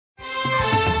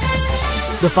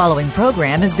The following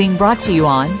program is being brought to you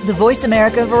on the Voice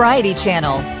America Variety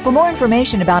Channel. For more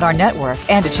information about our network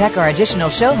and to check our additional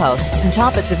show hosts and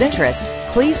topics of interest,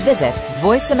 please visit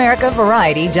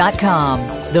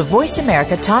voiceamericavariety.com. The Voice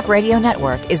America Talk Radio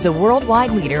Network is the worldwide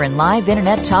leader in live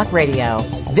Internet talk radio.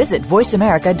 Visit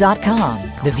voiceamerica.com.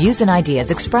 The views and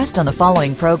ideas expressed on the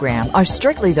following program are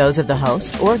strictly those of the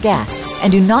host or guests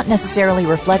and do not necessarily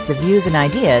reflect the views and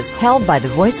ideas held by the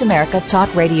Voice America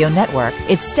Talk Radio Network,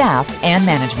 its staff, and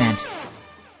management.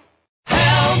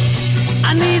 Help!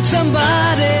 I need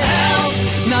somebody. Help!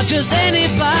 Not just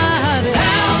anybody.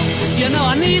 Help! You know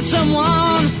I need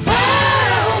someone.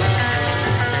 Help!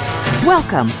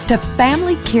 Welcome to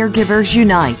Family Caregivers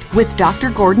Unite with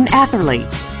Dr. Gordon Atherley.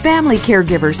 Family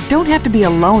caregivers don't have to be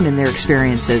alone in their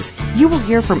experiences. You will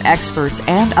hear from experts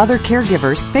and other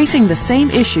caregivers facing the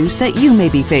same issues that you may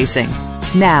be facing.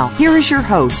 Now, here is your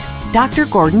host, Dr.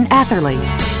 Gordon Atherley.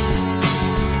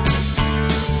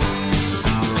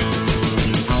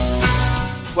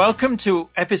 Welcome to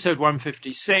episode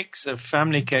 156 of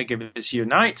Family Caregivers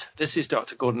Unite. This is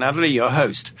Dr. Gordon Atherley, your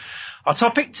host. Our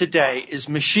topic today is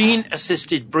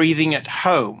machine-assisted breathing at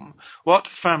home, what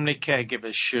family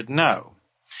caregivers should know.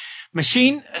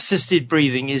 Machine-assisted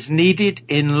breathing is needed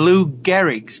in Lou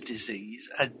Gehrig's disease,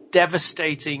 a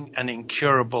devastating and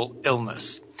incurable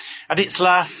illness. At its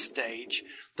last stage,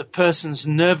 the person's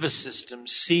nervous system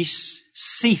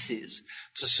ceases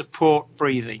to support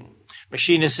breathing.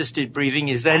 Machine-assisted breathing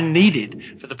is then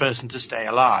needed for the person to stay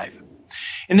alive.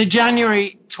 In the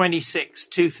January 26,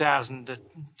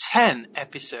 2010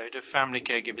 episode of Family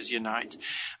Caregivers Unite,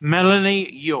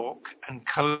 Melanie York and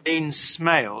Colleen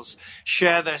Smales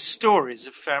share their stories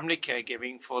of family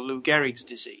caregiving for Lou Gehrig's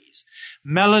disease.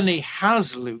 Melanie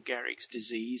has Lou Gehrig's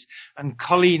disease, and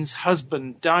Colleen's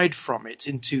husband died from it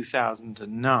in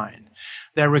 2009.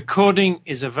 Their recording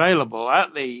is available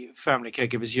at the Family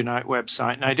Caregivers Unite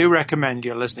website, and I do recommend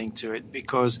you're listening to it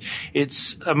because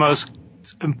it's a most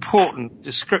important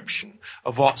description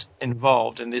of what's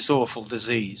involved in this awful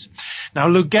disease. Now,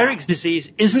 Lou Gehrig's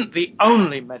disease isn't the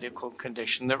only medical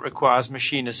condition that requires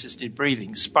machine-assisted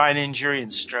breathing. Spine injury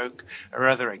and stroke are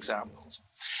other examples.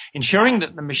 Ensuring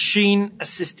that the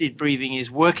machine-assisted breathing is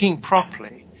working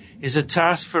properly is a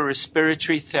task for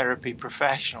respiratory therapy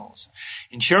professionals.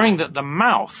 Ensuring that the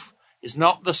mouth is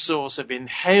not the source of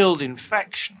inhaled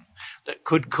infection that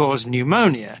could cause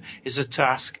pneumonia is a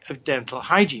task of dental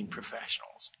hygiene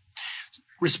professionals.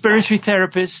 Respiratory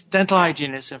therapists, dental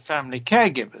hygienists, and family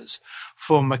caregivers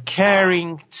form a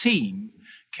caring team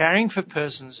caring for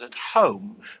persons at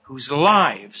home whose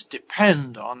lives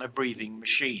depend on a breathing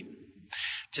machine.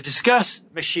 To discuss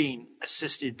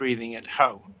machine-assisted breathing at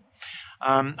home,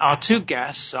 our two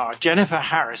guests are Jennifer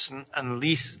Harrison and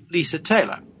Lisa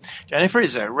Taylor. Jennifer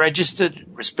is a registered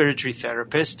respiratory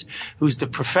therapist who's the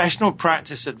professional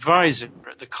practice advisor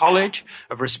at the College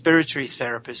of Respiratory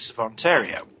Therapists of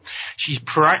Ontario. She's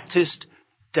practiced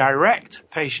direct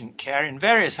patient care in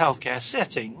various healthcare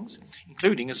settings,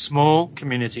 including a small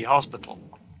community hospital.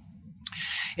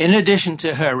 In addition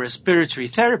to her respiratory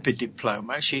therapy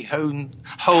diploma, she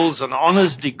holds an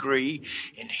honors degree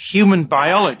in human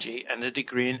biology and a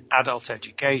degree in adult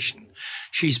education.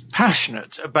 She's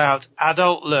passionate about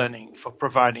adult learning for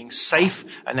providing safe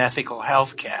and ethical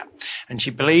health care, and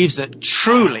she believes that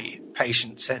truly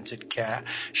patient-centered care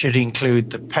should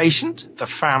include the patient, the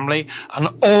family, and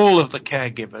all of the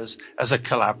caregivers as a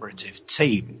collaborative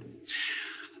team.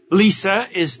 Lisa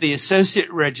is the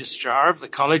Associate Registrar of the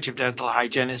College of Dental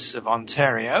Hygienists of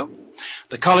Ontario.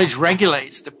 The college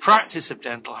regulates the practice of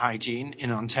dental hygiene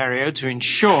in Ontario to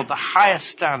ensure the highest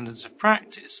standards of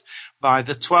practice by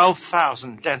the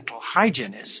 12,000 dental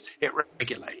hygienists it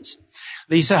regulates.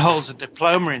 Lisa holds a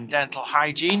diploma in dental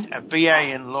hygiene, a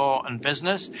BA in law and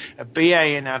business, a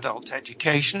BA in adult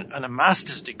education, and a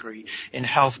master's degree in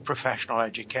health professional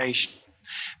education.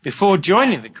 Before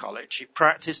joining the college, she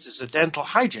practiced as a dental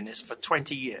hygienist for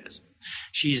 20 years.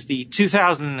 She is the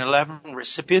 2011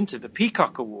 recipient of the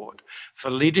Peacock Award for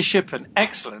Leadership and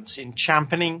Excellence in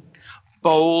Championing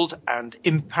Bold and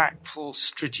Impactful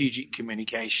Strategic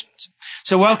Communications.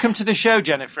 So welcome to the show,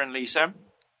 Jennifer and Lisa.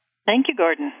 Thank you,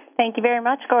 Gordon. Thank you very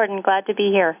much, Gordon. Glad to be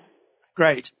here.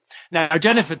 Great. Now,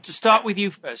 Jennifer, to start with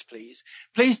you first,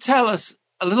 please tell us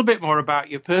a little bit more about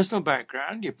your personal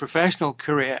background, your professional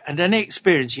career, and any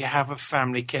experience you have of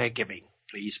family caregiving,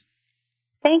 please.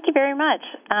 Thank you very much.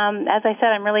 As I said,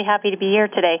 I'm really happy to be here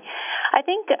today. I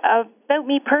think about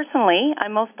me personally,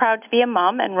 I'm most proud to be a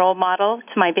mom and role model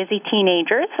to my busy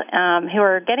teenagers who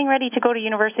are getting ready to go to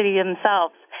university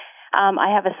themselves.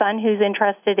 I have a son who's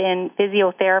interested in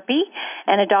physiotherapy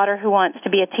and a daughter who wants to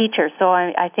be a teacher. So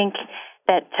I think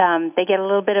that they get a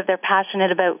little bit of their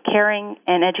passionate about caring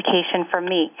and education from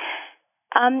me.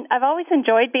 I've always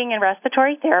enjoyed being a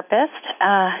respiratory therapist.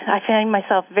 I find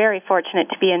myself very fortunate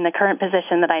to be in the current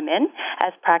position that I'm in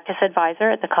as practice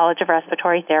advisor at the College of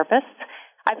Respiratory Therapists.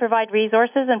 I provide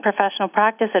resources and professional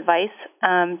practice advice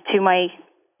to my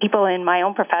people in my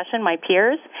own profession, my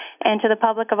peers, and to the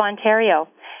public of Ontario.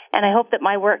 And I hope that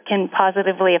my work can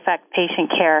positively affect patient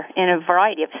care in a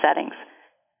variety of settings.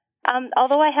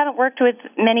 Although I haven't worked with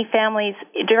many families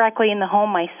directly in the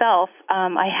home myself,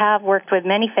 I have worked with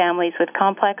many families with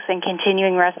complex and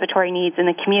continuing respiratory needs in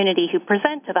the community who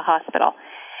present to the hospital.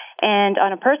 And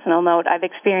on a personal note, I've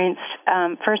experienced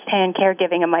firsthand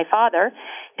caregiving of my father,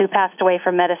 who passed away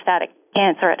from metastatic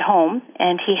cancer at home,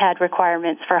 and he had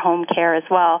requirements for home care as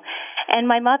well. And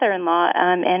my mother-in-law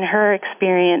and her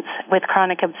experience with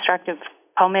chronic obstructive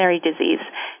pulmonary disease.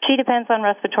 She depends on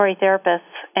respiratory therapists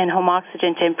and home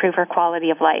oxygen to improve her quality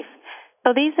of life.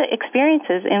 So these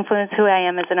experiences influence who I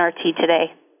am as an RT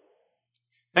today.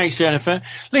 Thanks, Jennifer.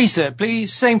 Lisa,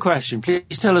 please, same question.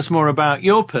 Please tell us more about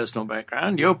your personal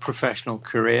background, your professional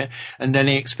career, and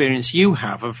any experience you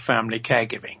have of family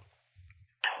caregiving.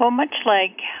 Well, much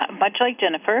like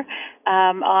Jennifer,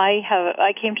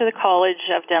 I came to the College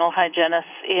of Dental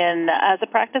Hygienists as a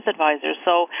practice advisor.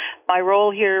 So my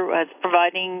role here was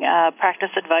providing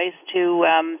practice advice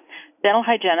to dental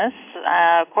hygienists.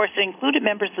 Of course, it included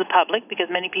members of the public because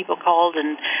many people called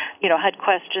and, had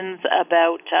questions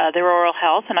about their oral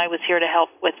health, and I was here to help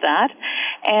with that.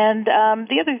 And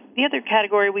the other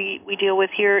category we deal with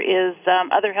here is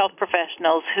other health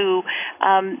professionals who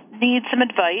need some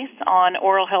advice on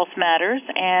oral health matters,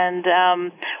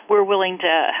 and we're willing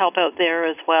to help out there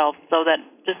as well, so that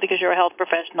just because you're a health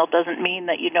professional doesn't mean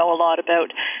that you know a lot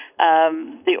about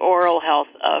the oral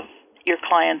health of your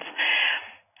clients.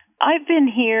 I've been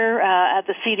here at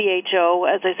the CDHO,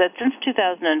 as I said, since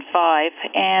 2005,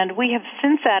 and we have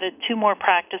since added 2 more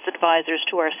practice advisors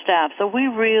to our staff. So we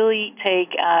really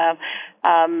take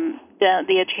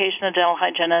the education of dental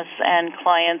hygienists and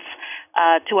clients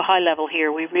to a high level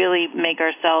here. We really make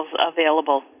ourselves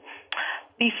available.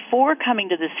 Before coming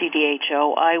to the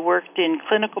CDHO, I worked in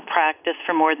clinical practice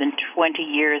for more than 20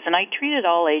 years, and I treated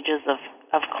all ages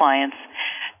of clients.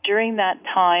 During that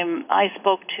time, I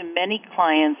spoke to many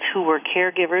clients who were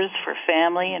caregivers for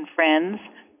family and friends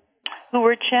who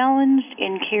were challenged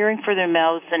in caring for their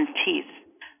mouths and teeth.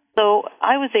 So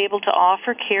I was able to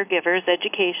offer caregivers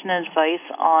education and advice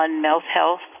on mouth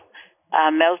health,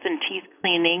 mouth and teeth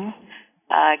cleaning,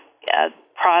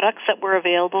 products that were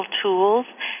available, tools,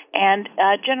 and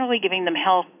generally giving them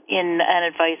help in and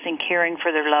advice in caring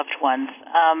for their loved ones.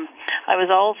 I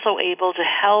was also able to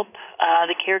help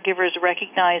the caregivers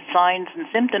recognize signs and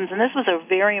symptoms, and this was a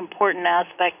very important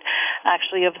aspect,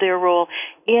 actually, of their role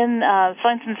in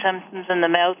signs and symptoms in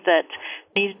the mouth that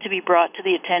needed to be brought to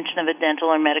the attention of a dental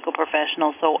or medical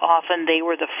professional. So often they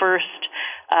were the first,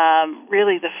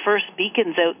 really the first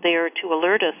beacons out there to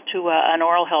alert us to an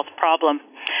oral health problem.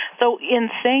 So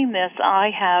in saying this, I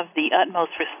have the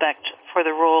utmost respect for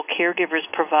the role caregivers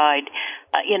provide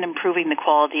in improving the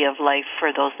quality of life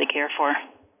for those they care for.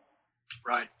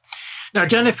 Right. Now,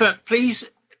 Jennifer,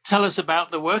 please tell us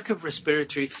about the work of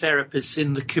respiratory therapists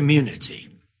in the community.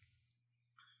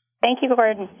 Thank you,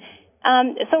 Gordon.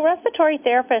 So respiratory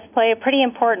therapists play a pretty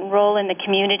important role in the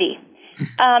community.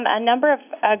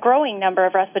 A growing number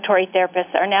of respiratory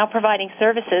therapists are now providing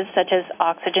services such as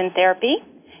oxygen therapy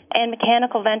and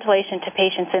mechanical ventilation to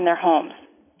patients in their homes.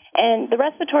 And the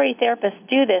respiratory therapists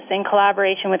do this in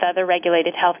collaboration with other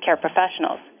regulated healthcare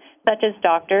professionals, such as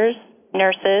doctors,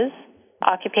 nurses,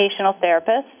 occupational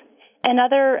therapists, and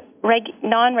other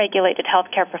non-regulated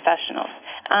healthcare professionals.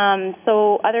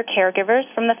 So other caregivers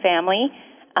from the family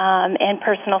and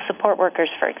personal support workers,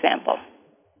 for example.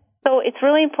 So it's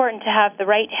really important to have the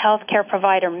right healthcare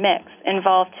provider mix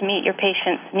involved to meet your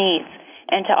patient's needs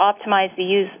and to optimize the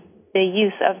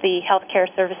use of the healthcare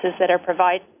services that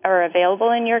are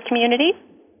available in your community.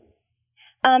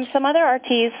 Some other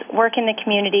RTs work in the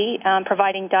community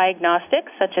providing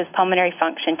diagnostics, such as pulmonary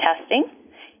function testing,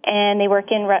 and they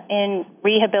work in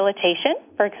rehabilitation,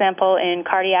 for example, in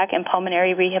cardiac and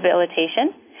pulmonary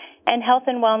rehabilitation, and health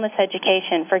and wellness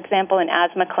education, for example, in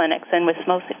asthma clinics and with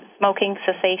smoking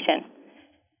cessation.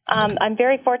 I'm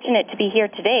very fortunate to be here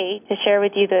today to share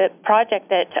with you the project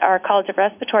that our College of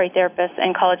Respiratory Therapists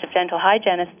and College of Dental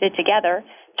Hygienists did together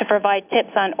to provide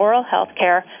tips on oral health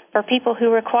care for people who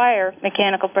require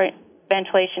mechanical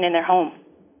ventilation in their home.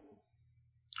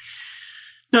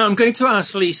 Now, I'm going to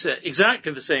ask Lisa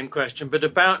exactly the same question, but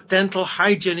about dental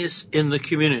hygienists in the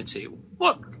community.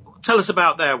 Tell us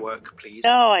about their work, please.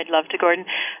 Oh, I'd love to, Gordon.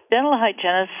 dental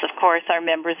hygienists, of course, are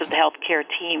members of the healthcare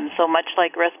team. So much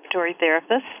like respiratory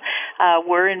therapists,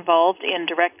 we're involved in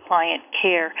direct client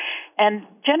care. And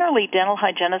generally, dental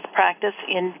hygienists practice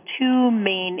in two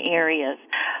main areas.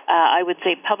 I would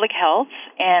say public health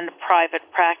and private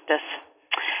practice.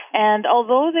 And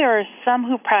although there are some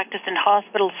who practice in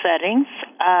hospital settings,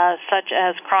 such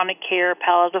as chronic care,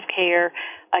 palliative care,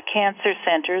 cancer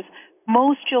centers,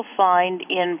 most you'll find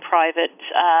in private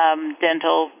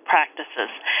dental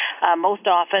practices, most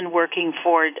often working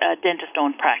for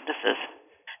dentist-owned practices.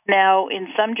 Now,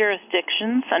 in some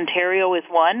jurisdictions, Ontario is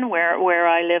one where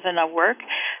I live and I work,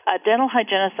 dental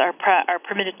hygienists are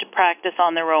permitted to practice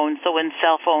on their own, so in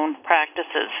self-owned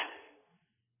practices.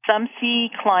 Some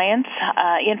see clients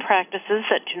in practices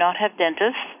that do not have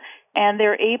dentists, and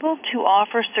they're able to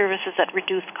offer services at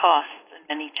reduced costs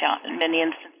in many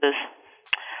instances.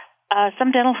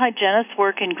 Some dental hygienists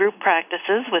work in group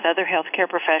practices with other healthcare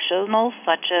professionals,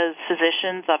 such as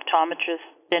physicians, optometrists,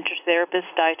 dentist therapists,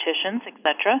 dietitians,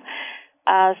 etc.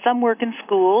 Some work in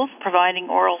schools, providing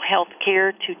oral health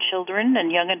care to children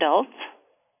and young adults.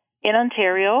 In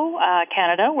Ontario,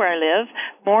 Canada, where I live,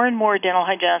 more and more dental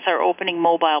hygienists are opening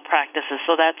mobile practices,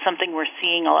 so that's something we're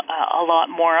seeing a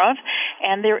lot more of,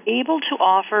 and they're able to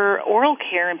offer oral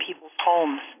care in people's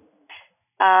homes.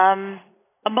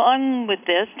 Along with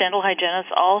this, dental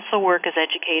hygienists also work as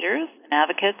educators and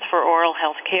advocates for oral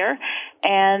health care,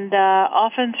 and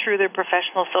often through their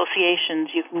professional associations,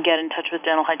 you can get in touch with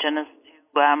dental hygienists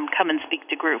to come and speak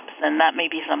to groups, and that may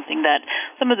be something that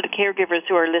some of the caregivers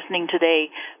who are listening today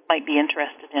might be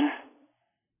interested in.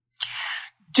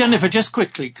 Jennifer, just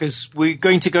quickly, because we're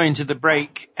going to go into the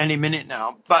break any minute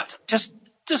now, but just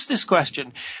this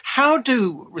question. How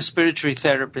do respiratory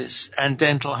therapists and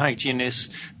dental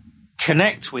hygienists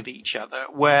connect with each other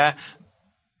where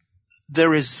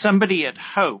there is somebody at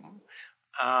home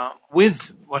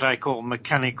with what I call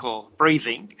mechanical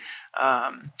breathing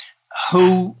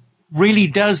who really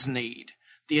does need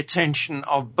the attention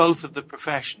of both of the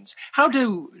professions? How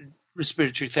do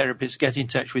respiratory therapists get in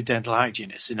touch with dental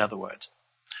hygienists, in other words?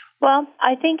 Well,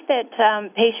 I think that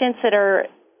patients that are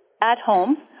at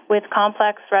home with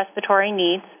complex respiratory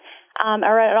needs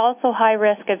are at also high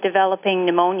risk of developing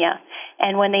pneumonia.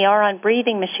 And when they are on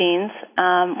breathing machines,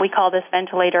 we call this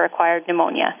ventilator-acquired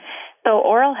pneumonia. So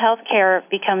oral health care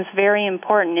becomes very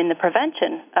important in the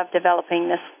prevention of developing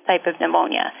this type of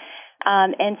pneumonia.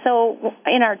 And so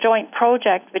in our joint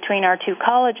project between our two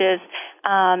colleges,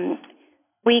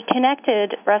 we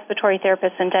connected respiratory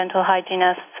therapists and dental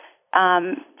hygienists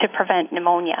to prevent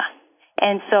pneumonia.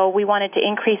 And so we wanted to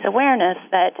increase awareness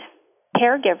that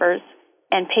caregivers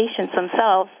and patients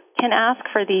themselves can ask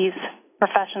for these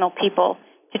professional people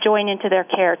to join into their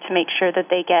care to make sure that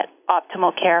they get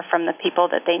optimal care from the people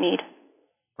that they need.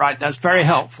 Right, that's very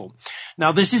helpful.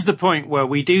 Now, this is the point where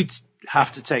we do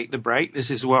have to take the break.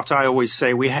 This is what I always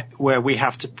say, where we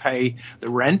have to pay the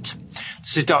rent.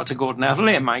 This is Dr. Gordon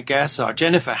Atherley, and my guests are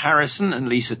Jennifer Harrison and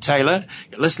Lisa Taylor.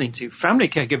 You're listening to Family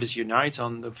Caregivers Unite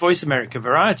on the Voice America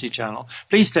Variety Channel.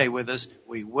 Please stay with us.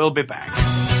 We will be back.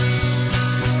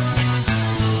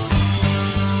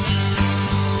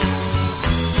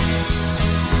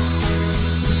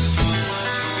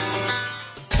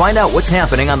 Find out what's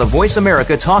happening on the Voice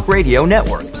America Talk Radio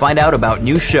Network. Find out about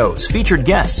new shows, featured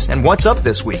guests, and what's up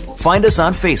this week. Find us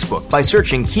on Facebook by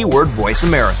searching keyword Voice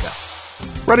America.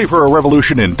 Ready for a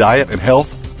revolution in diet and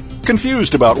health?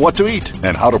 Confused about what to eat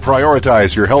and how to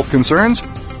prioritize your health concerns?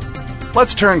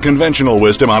 Let's turn conventional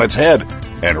wisdom on its head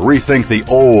and rethink the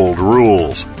old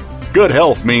rules. Good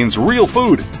health means real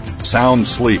food, sound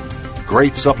sleep,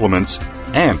 great supplements,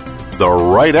 and the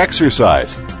right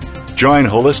exercise. Join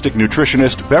holistic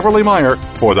nutritionist Beverly Meyer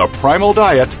for the Primal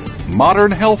Diet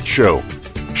Modern Health Show.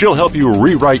 She'll help you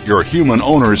rewrite your human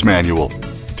owner's manual.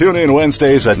 Tune in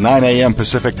Wednesdays at 9 a.m.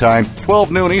 Pacific Time, 12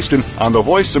 noon Eastern on the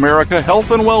Voice America Health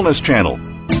and Wellness Channel.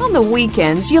 On the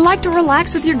weekends, you like to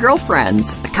relax with your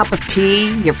girlfriends, a cup of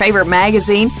tea, your favorite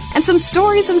magazine, and some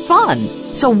stories and fun.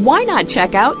 So why not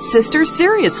check out Sisters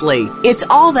Seriously? It's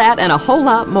all that and a whole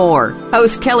lot more.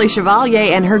 Host Kelly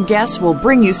Chevalier and her guests will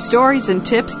bring you stories and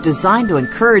tips designed to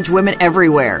encourage women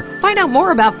everywhere. Find out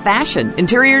more about fashion,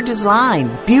 interior design,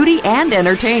 beauty, and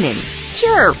entertaining.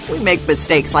 Sure, we make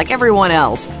mistakes like everyone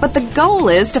else, but the goal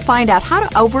is to find out how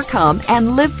to overcome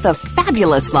and live the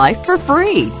fabulous life for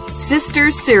free.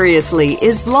 Sisters Seriously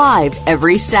is live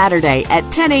every Saturday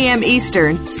at 10 a.m.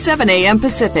 Eastern, 7 a.m.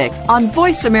 Pacific on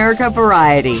Voice America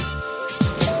Variety.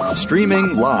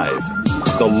 Streaming live,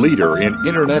 the leader in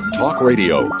Internet talk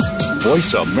radio,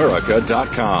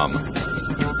 voiceamerica.com.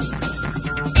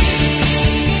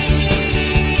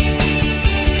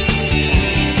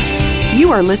 You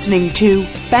You are listening to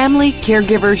Family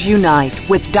Caregivers Unite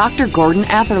with Dr. Gordon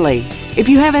Atherley. If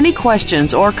you have any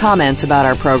questions or comments about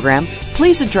our program,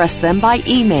 please address them by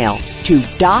email to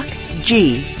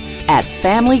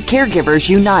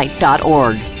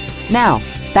docg@familycaregiversunite.org. Now,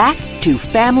 back to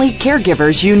Family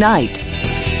Caregivers Unite.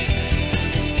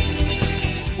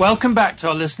 Welcome back to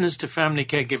our listeners to Family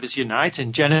Caregivers Unite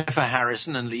and Jennifer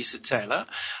Harrison and Lisa Taylor.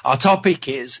 Our topic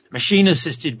is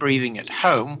machine-assisted breathing at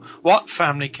home, what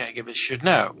family caregivers should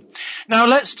know. Now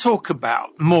let's talk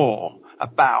more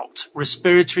about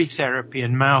respiratory therapy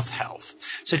and mouth health.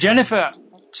 So Jennifer,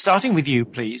 starting with you,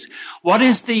 please, what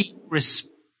is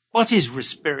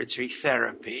respiratory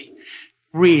therapy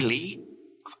really,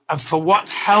 and for what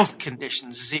health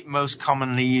conditions is it most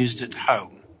commonly used at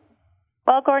home?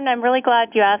 Well, Gordon, I'm really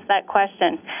glad you asked that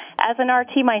question. As an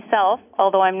RT myself,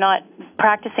 although I'm not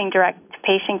practicing direct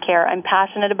patient care, I'm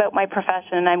passionate about my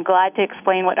profession, and I'm glad to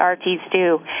explain what RTs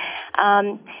do.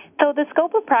 So the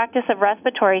scope of practice of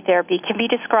respiratory therapy can be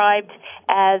described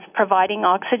as providing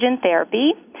oxygen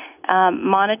therapy,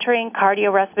 monitoring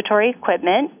cardiorespiratory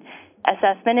equipment,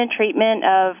 assessment and treatment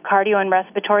of cardio and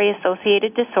respiratory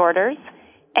associated disorders,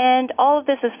 and all of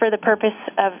this is for the purpose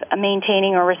of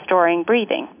maintaining or restoring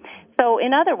breathing. So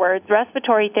in other words,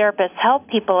 respiratory therapists help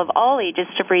people of all ages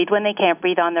to breathe when they can't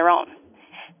breathe on their own.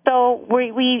 So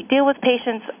we deal with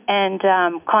patients and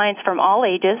clients from all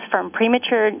ages, from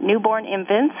premature newborn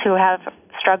infants who have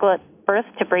struggled at birth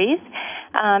to breathe,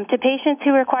 to patients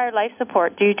who require life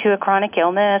support due to a chronic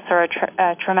illness or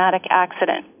a traumatic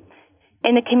accident.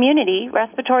 In the community,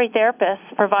 respiratory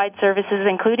therapists provide services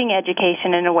including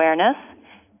education and awareness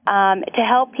to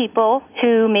help people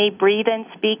who may breathe and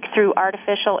speak through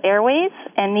artificial airways,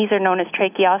 and these are known as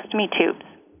tracheostomy tubes.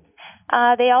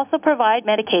 They also provide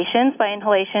medications by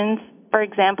inhalations, for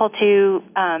example, to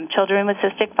children with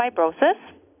cystic fibrosis.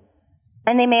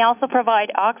 And they may also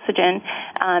provide oxygen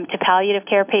to palliative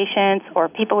care patients or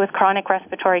people with chronic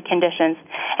respiratory conditions,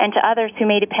 and to others who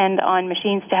may depend on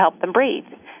machines to help them breathe.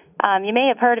 You may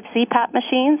have heard of CPAP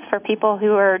machines for people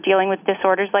who are dealing with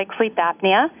disorders like sleep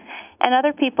apnea, and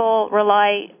other people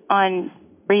rely on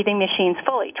breathing machines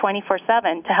fully,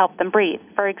 24/7, to help them breathe.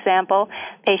 For example,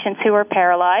 patients who are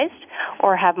paralyzed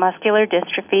or have muscular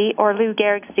dystrophy or Lou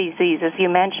Gehrig's disease, as you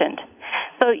mentioned.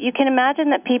 So you can imagine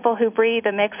that people who breathe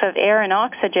a mix of air and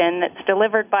oxygen that's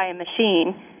delivered by a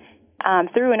machine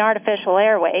through an artificial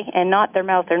airway and not their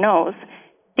mouth or nose,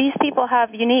 these people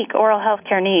have unique oral health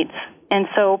care needs. And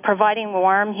so providing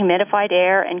warm, humidified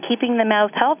air and keeping the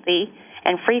mouth healthy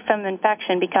and free from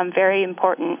infection become very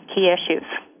important key issues.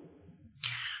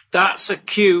 That's a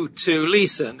cue to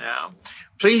Lisa now.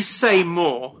 Please say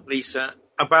more, Lisa,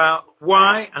 about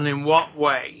why and in what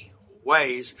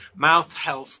ways mouth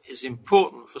health is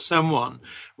important for someone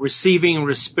receiving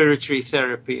respiratory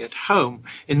therapy at home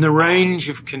in the range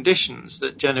of conditions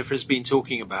that Jennifer's been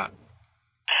talking about.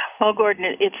 Well, Gordon,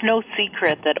 it's no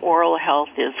secret that oral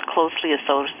health is closely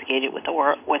associated with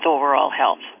overall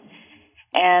health.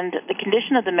 And the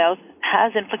condition of the mouth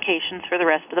has implications for the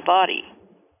rest of the body.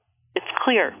 It's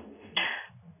clear.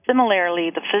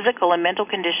 Similarly, the physical and mental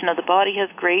condition of the body has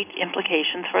great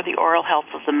implications for the oral health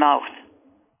of the mouth.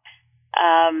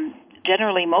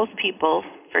 Generally, most people,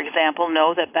 for example,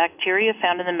 know that bacteria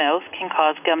found in the mouth can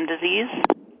cause gum disease,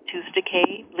 tooth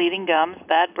decay, bleeding gums,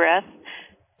 bad breath,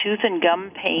 tooth and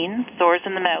gum pain, sores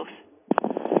in the mouth.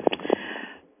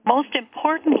 Most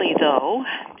importantly, though,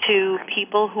 to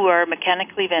people who are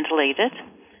mechanically ventilated,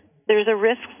 there's a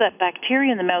risk that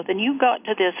bacteria in the mouth, and you got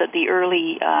to this at the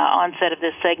early onset of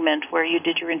this segment where you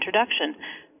did your introduction,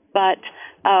 but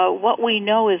what we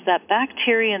know is that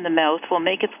bacteria in the mouth will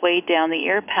make its way down the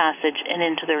air passage and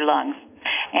into their lungs.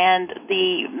 And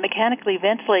the mechanically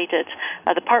ventilated,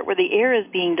 the part where the air is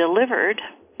being delivered,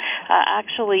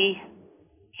 actually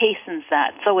hastens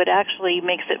that. So it actually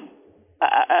makes it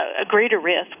a greater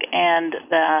risk, and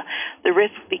the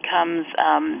risk becomes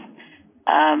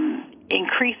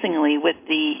increasingly with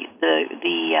the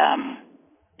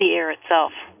air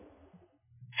itself.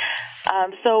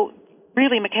 So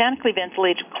really, mechanically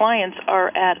ventilated clients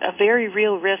are at a very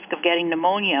real risk of getting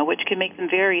pneumonia, which can make them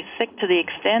very sick to the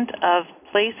extent of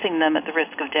placing them at the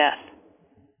risk of death.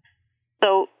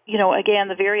 So, again,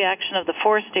 the very action of the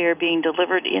forced air being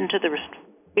delivered into the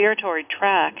respiratory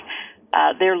tract,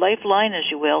 their lifeline, as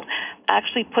you will,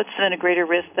 actually puts them in a greater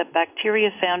risk that bacteria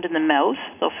found in the mouth,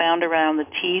 so found around the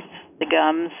teeth, the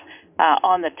gums,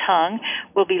 on the tongue,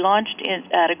 will be launched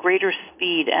at a greater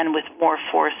speed and with more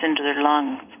force into their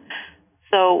lungs.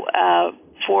 So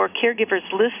for caregivers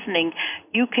listening,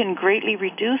 you can greatly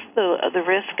reduce the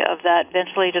risk of that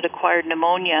ventilated-acquired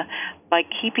pneumonia by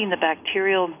keeping the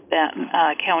bacterial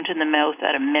count in the mouth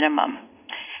at a minimum.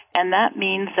 And that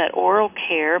means that oral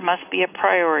care must be a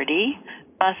priority,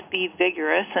 must be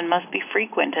vigorous, and must be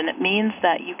frequent. And it means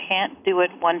that you can't do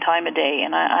it one time a day.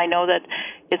 And I know that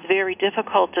it's very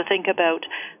difficult to think about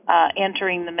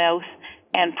entering the mouth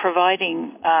and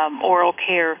providing oral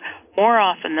care more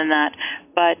often than that,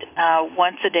 but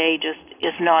once a day just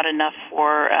is not enough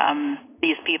for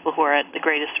these people who are at the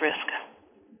greatest risk.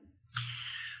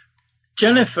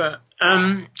 Jennifer,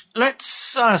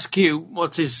 let's ask you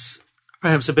what is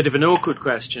perhaps a bit of an awkward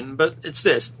question, but it's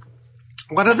this.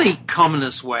 What are the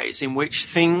commonest ways in which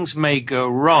things may go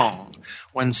wrong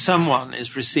when someone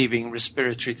is receiving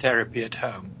respiratory therapy at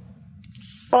home?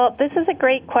 Well, this is a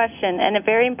great question and a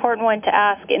very important one to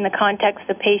ask in the context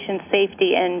of patient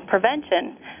safety and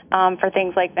prevention for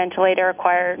things like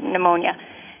ventilator-acquired pneumonia.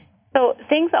 So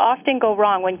things often go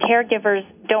wrong when caregivers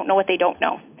don't know what they don't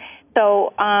know.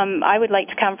 So I would like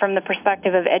to come from the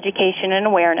perspective of education and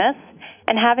awareness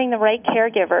and having the right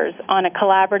caregivers on a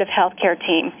collaborative healthcare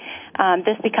team.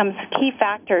 This becomes key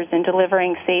factors in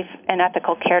delivering safe and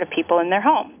ethical care to people in their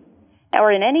home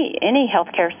or in any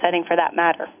healthcare setting for that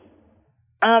matter.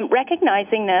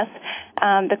 Recognizing this,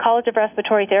 the College of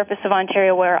Respiratory Therapists of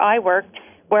Ontario, where I work,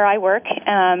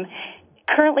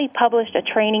 currently published a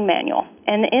training manual.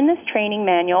 And in this training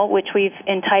manual, which we've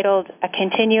entitled A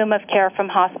Continuum of Care from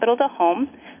Hospital to Home,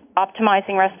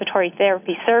 Optimizing Respiratory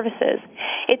Therapy Services,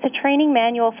 it's a training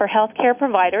manual for healthcare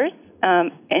providers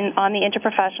on the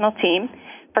interprofessional team,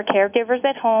 for caregivers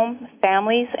at home,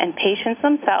 families, and patients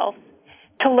themselves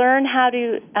to learn how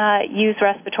to use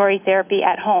respiratory therapy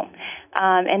at home.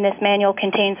 And this manual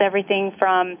contains everything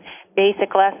from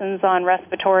basic lessons on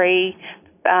respiratory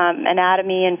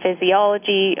anatomy and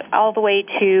physiology, all the way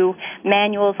to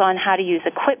manuals on how to use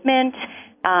equipment,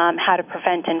 how to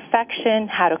prevent infection,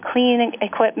 how to clean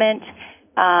equipment,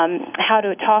 how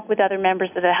to talk with other members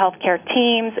of the healthcare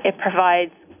teams. It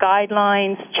provides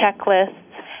guidelines, checklists.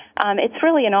 It's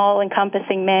really an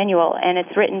all-encompassing manual, and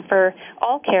it's written for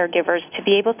all caregivers to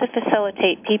be able to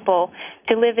facilitate people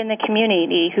to live in the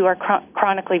community who are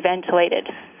chronically ventilated.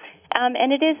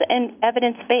 And it is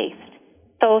evidence-based.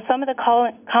 So some of the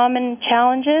common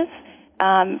challenges,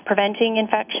 preventing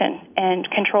infection and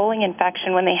controlling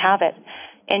infection when they have it,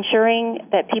 ensuring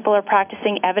that people are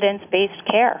practicing evidence-based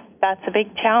care. That's a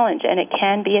big challenge, and it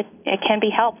can be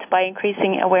helped by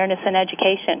increasing awareness and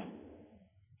education.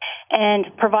 And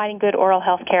providing good oral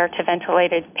health care to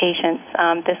ventilated patients.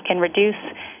 This can reduce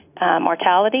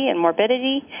mortality and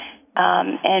morbidity,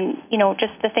 and,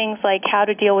 just the things like how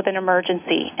to deal with an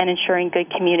emergency and ensuring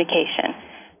good communication.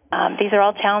 These are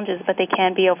all challenges, but they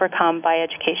can be overcome by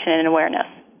education and awareness.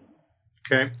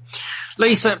 Okay.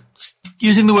 Lisa,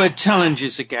 using the word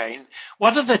challenges again,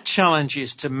 what are the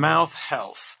challenges to mouth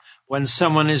health when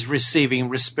someone is receiving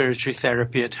respiratory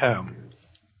therapy at home?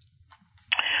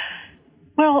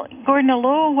 Well, Gordon,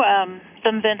 although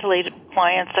some ventilated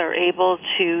clients are able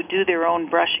to do their own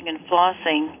brushing and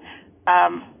flossing,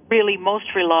 really most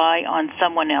rely on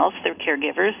someone else, their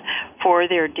caregivers, for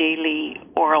their daily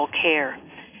oral care.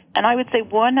 And I would say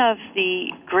one of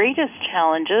the greatest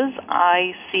challenges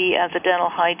I see as a dental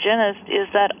hygienist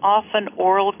is that often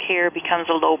oral care becomes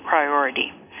a low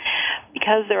priority.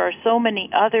 Because there are so many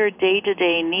other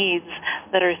day-to-day needs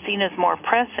that are seen as more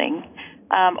pressing,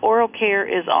 oral care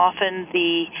is often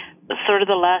the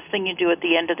last thing you do at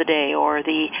the end of the day, or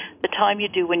the time you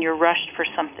do when you're rushed for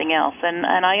something else.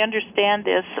 And I understand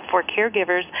this for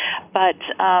caregivers, but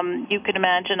you can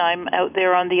imagine I'm out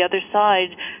there on the other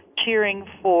side cheering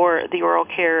for the oral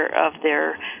care of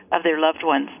their loved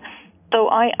ones. So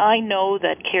I know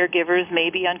that caregivers may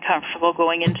be uncomfortable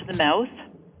going into the mouth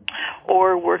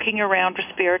or working around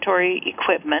respiratory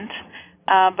equipment,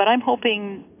 but I'm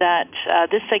hoping that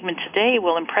this segment today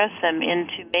will impress them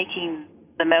into making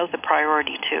the mouth a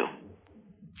priority too.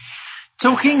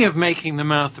 Talking of making the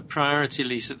mouth a priority,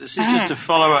 Lisa, this is just a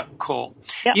follow-up call.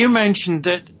 Yep. You mentioned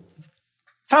that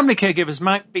family caregivers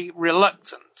might be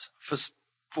reluctant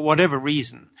for whatever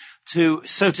reason, to,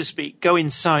 so to speak, go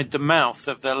inside the mouth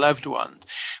of their loved one.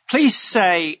 Please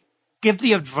give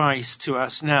the advice to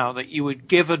us now that you would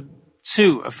give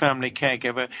to a family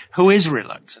caregiver who is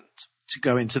reluctant to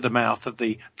go into the mouth of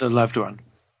the loved one.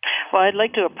 Well, I'd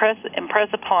like to impress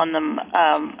upon them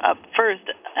first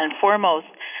and foremost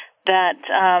that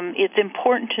it's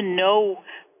important to know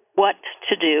what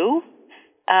to do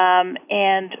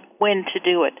and when to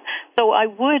do it. So I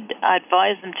would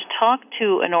advise them to talk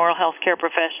to an oral health care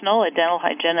professional, a dental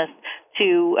hygienist,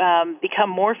 to become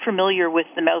more familiar with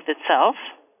the mouth itself,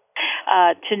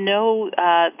 to know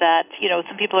that,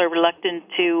 some people are reluctant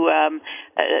to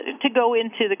go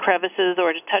into the crevices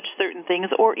or to touch certain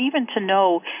things, or even to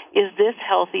know, is this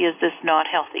healthy, is this not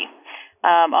healthy?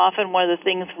 Often one of the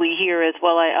things we hear is,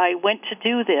 well, I went to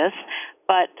do this,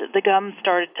 but the gums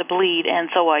started to bleed, and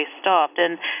so I stopped.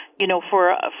 And,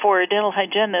 for a dental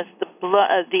hygienist, the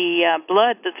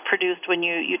blood that's produced when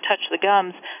you touch the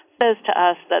gums says to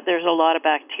us that there's a lot of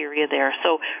bacteria there.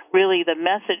 So really the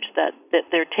message that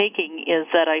they're taking is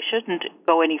that I shouldn't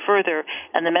go any further,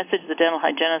 and the message the dental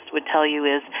hygienist would tell you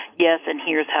is, yes, and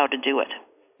here's how to do it.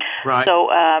 Right. So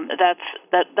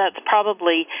that's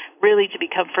probably really to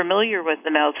become familiar with the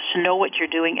mouth, to know what you're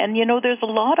doing. And, there's a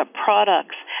lot of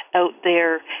products out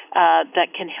there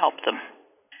that can help them.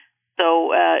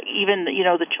 So even,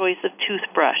 the choice of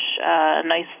toothbrush, a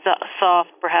nice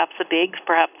soft, perhaps a big,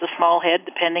 perhaps a small head,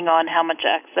 depending on how much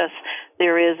access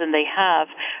there is and they have,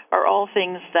 are all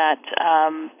things that,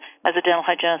 as a dental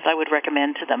hygienist, I would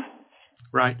recommend to them.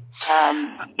 Right.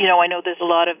 I know there's a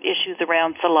lot of issues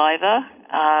around saliva,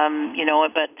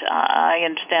 but I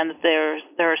understand that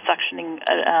there are suctioning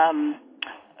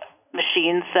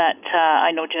machines that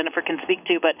I know Jennifer can speak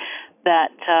to, but that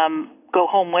go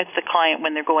home with the client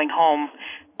when they're going home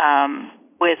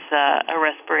with a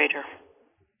respirator.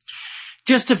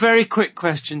 Just a very quick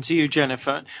question to you,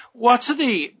 Jennifer. What do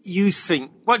you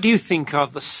think are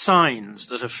the signs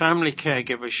that a family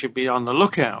caregiver should be on the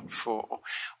lookout for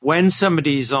when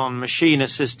somebody's on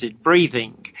machine-assisted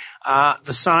breathing,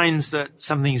 the signs that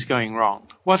something's going wrong?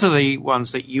 What are the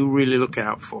ones that you really look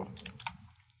out for?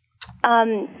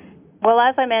 Well,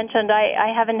 as I mentioned,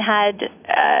 I haven't had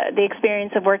the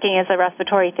experience of working as a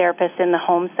respiratory therapist in the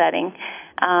home setting.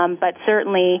 But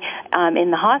certainly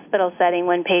in the hospital setting,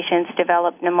 when patients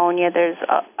develop pneumonia, there's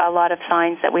a lot of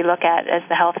signs that we look at as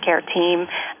the healthcare team,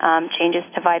 changes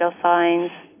to vital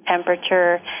signs,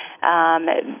 temperature,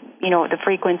 the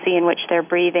frequency in which they're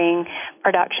breathing,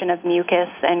 production of mucus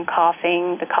and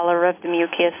coughing, the color of the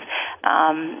mucus,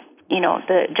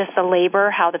 just the labor,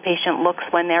 how the patient looks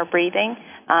when they're breathing,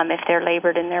 if they're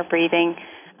labored in their breathing,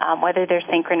 whether they're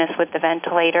synchronous with the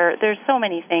ventilator. There's so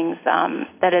many things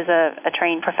that as a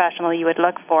trained professional you would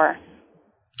look for.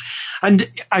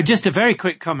 And just a very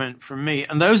quick comment from me,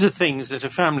 and those are things that a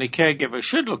family caregiver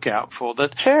should look out for,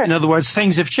 that, Sure. In other words,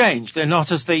 things have changed. They're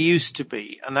not as they used to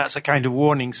be, and that's a kind of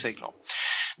warning signal.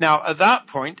 Now, at that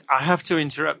point, I have to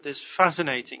interrupt this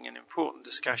fascinating and important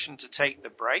discussion to take the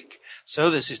break.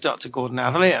 So this is Dr. Gordon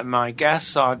Atherley, and my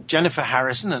guests are Jennifer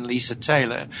Harrison and Lisa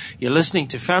Taylor. You're listening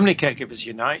to Family Caregivers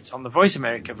Unite on the Voice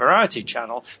America Variety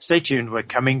Channel. Stay tuned, we're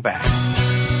coming back.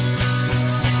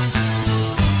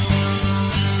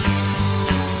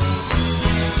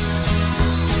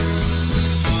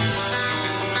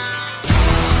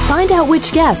 Find out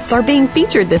which guests are being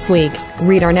featured this week.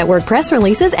 Read our network press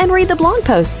releases and read the blog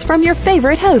posts from your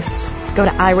favorite hosts. Go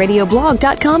to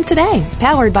iradioblog.com today,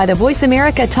 powered by the Voice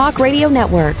America Talk Radio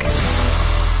Network.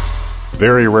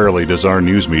 Very rarely does our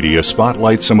news media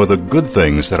spotlight some of the good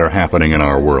things that are happening in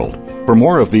our world. For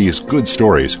more of these good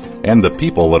stories and the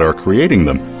people that are creating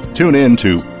them, tune in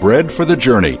to Bread for the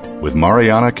Journey with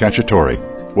Mariana Cacciatore.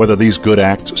 Whether these good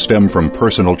acts stem from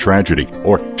personal tragedy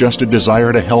or just a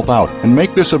desire to help out and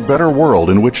make this a better world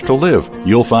in which to live,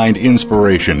 you'll find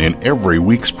inspiration in every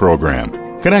week's program.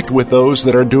 Connect with those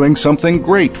that are doing something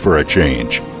great for a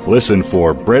change. Listen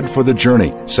for Bread for the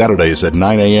Journey, Saturdays at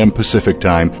 9 a.m. Pacific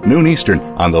Time, noon Eastern,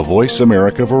 on the Voice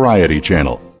America Variety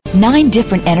Channel. 9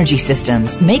 different energy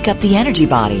systems make up the energy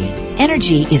body.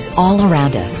 Energy is all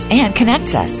around us and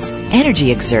connects us. Energy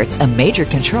exerts a major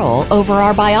control over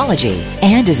our biology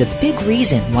and is a big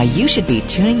reason why you should be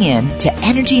tuning in to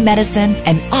Energy Medicine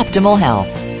and Optimal Health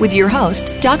with your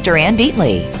host, Dr. Ann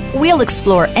Deatley. We'll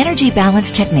explore energy balance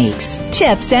techniques,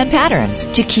 tips, and patterns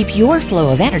to keep your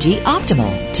flow of energy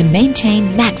optimal to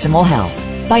maintain maximal health.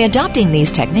 By adopting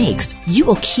these techniques, you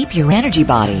will keep your energy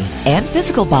body and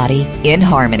physical body in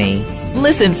harmony.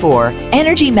 Listen for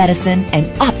Energy Medicine and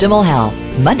Optimal Health,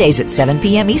 Mondays at 7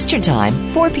 p.m. Eastern Time,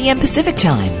 4 p.m. Pacific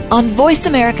Time, on Voice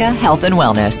America Health and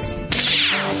Wellness.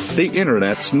 The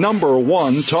Internet's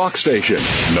 #1 talk station.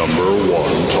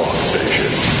 #1 talk station.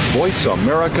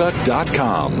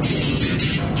 VoiceAmerica.com.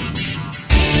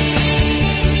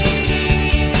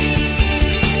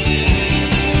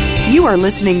 You are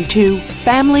listening to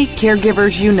Family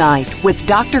Caregivers Unite with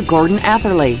Dr. Gordon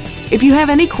Atherley. If you have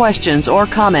any questions or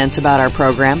comments about our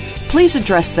program, please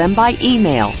address them by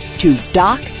email to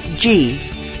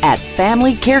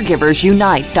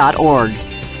docg@familycaregiversunite.org.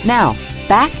 Now,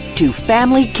 back to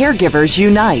Family Caregivers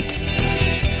Unite.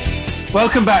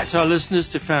 Welcome back to our listeners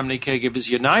to Family Caregivers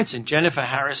Unite and Jennifer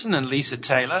Harrison and Lisa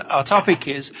Taylor. Our topic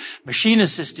is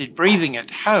machine-assisted breathing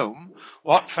at home,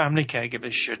 what family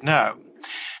caregivers should know.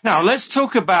 Now, let's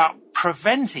talk about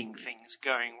preventing things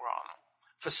going wrong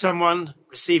for someone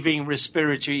receiving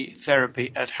respiratory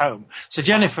therapy at home. So,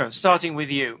 Jennifer, starting with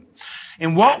you,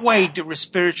 in what way do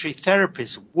respiratory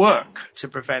therapists work to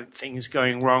prevent things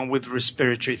going wrong with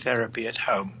respiratory therapy at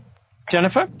home?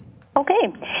 Jennifer? Okay.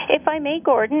 If I may,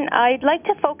 Gordon, I'd like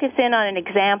to focus in on an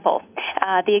example,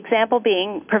 the example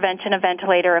being prevention of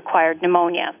ventilator-acquired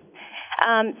pneumonia.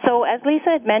 So as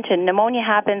Lisa had mentioned, pneumonia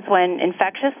happens when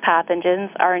infectious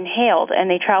pathogens are inhaled and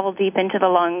they travel deep into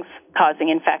the lungs, causing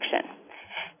infection.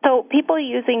 So people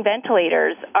using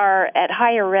ventilators are at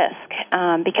higher risk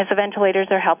because the ventilators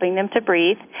are helping them to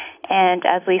breathe. And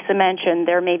as Lisa mentioned,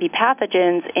 there may be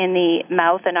pathogens in the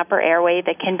mouth and upper airway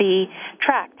that can be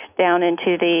tracked down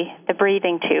into the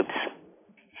breathing tubes.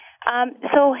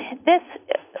 So this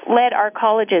led our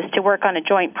colleges to work on a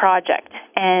joint project.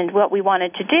 And what we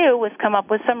wanted to do was come up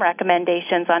with some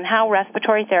recommendations on how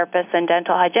respiratory therapists and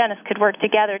dental hygienists could work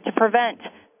together to prevent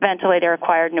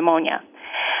ventilator-acquired pneumonia.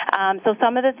 So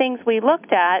some of the things we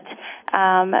looked at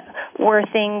were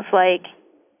things like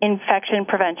infection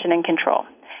prevention and control.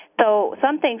 So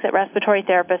some things that respiratory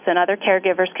therapists and other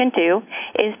caregivers can do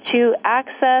is to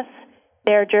access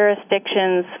their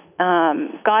jurisdiction's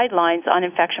guidelines on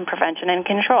infection prevention and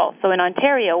control. So in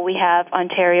Ontario, we have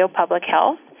Ontario Public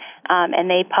Health, and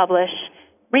they publish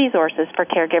resources for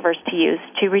caregivers to use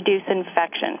to reduce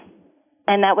infection.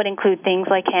 And that would include things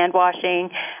like hand washing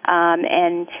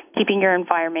and keeping your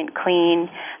environment clean.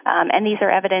 And these are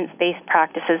evidence-based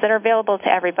practices that are available to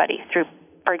everybody through,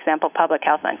 for example, Public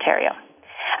Health Ontario.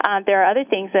 There are other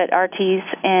things that RTs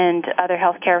and other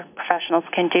healthcare professionals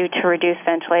can do to reduce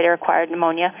ventilator-acquired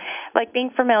pneumonia, like being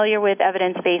familiar with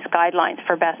evidence-based guidelines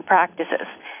for best practices.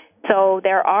 So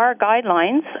there are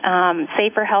guidelines.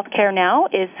 Safer Healthcare Now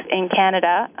is in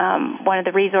Canada, one of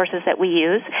the resources that we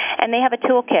use, and they have a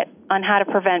toolkit on how to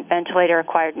prevent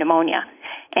ventilator-acquired pneumonia.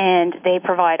 And they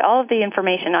provide all of the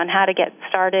information on how to get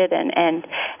started and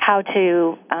how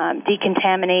to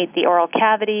decontaminate the oral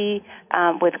cavity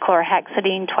with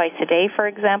chlorhexidine twice a day, for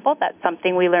example. That's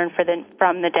something we learned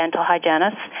from the dental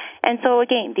hygienists. And so,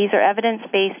 again, these are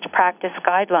evidence-based practice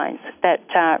guidelines that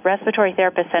respiratory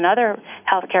therapists and other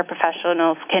healthcare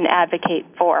professionals can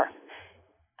advocate for.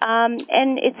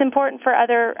 And it's important for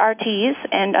other RTs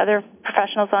and other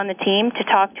professionals on the team to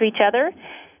talk to each other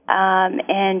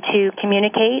and to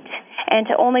communicate and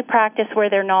to only practice where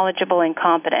they're knowledgeable and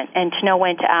competent and to know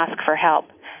when to ask for help.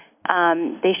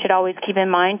 They should always keep in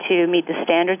mind to meet the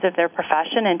standards of their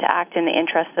profession and to act in the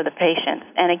interest of the patients.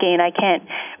 And again, I can't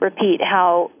repeat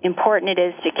how important it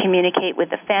is to communicate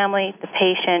with the family, the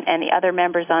patient, and the other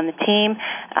members on the team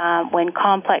when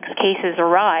complex cases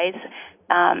arise.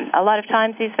 A lot of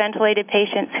times these ventilated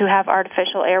patients who have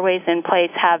artificial airways in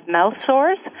place have mouth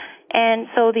sores, and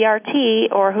so the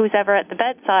RT or who's ever at the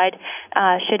bedside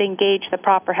should engage the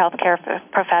proper healthcare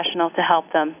professional to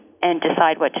help them and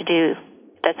decide what to do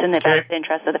that's in the best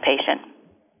interest of the patient.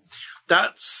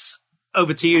 That's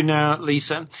over to you now,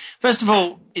 Lisa. First of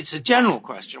all, it's a general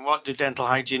question. What do dental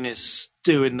hygienists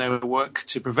do in their work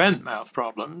to prevent mouth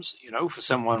problems, for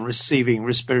someone receiving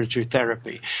respiratory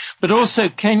therapy? But also,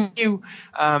 can you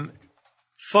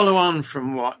follow on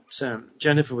from what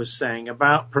Jennifer was saying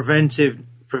about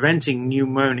preventing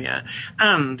pneumonia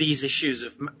and these issues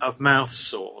of mouth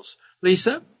sores?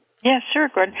 Lisa? Yeah, sure,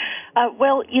 Gordon.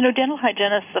 Well, dental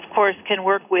hygienists, of course, can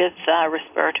work with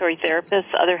respiratory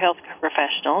therapists, other healthcare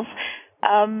professionals.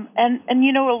 And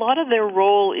a lot of their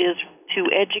role is to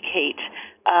educate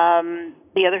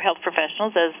the other health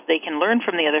professionals as they can learn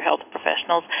from the other health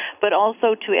professionals, but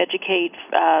also to educate,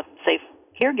 say,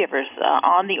 caregivers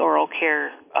on the oral care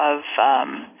of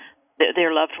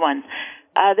their loved one.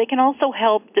 They can also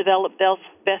help develop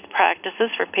best practices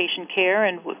for patient care,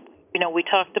 and we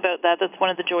talked about that. That's one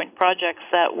of the joint projects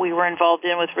that we were involved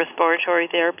in with respiratory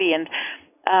therapy, and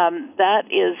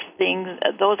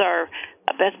those are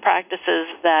best practices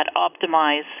that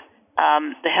optimize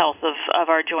the health of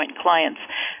our joint clients.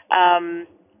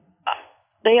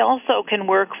 They also can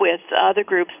work with other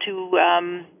groups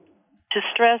to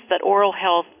stress that oral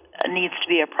health needs to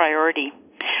be a priority.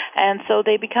 And so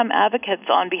they become advocates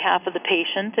on behalf of the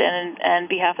patient and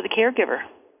behalf of the caregiver.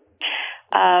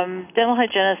 Dental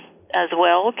hygienists as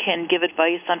well can give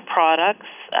advice on products,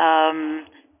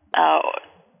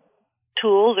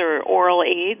 tools or oral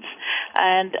aids,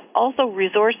 and also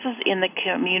resources in the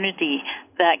community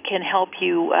that can help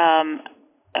you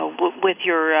with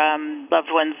your loved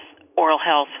one's oral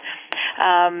health.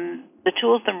 the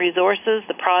tools and resources,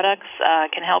 the products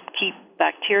can help keep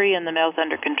bacteria in the mouth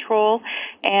under control.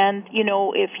 And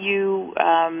if you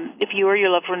or your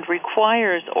loved one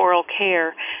requires oral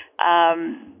care,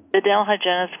 the dental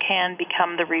hygienist can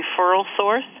become the referral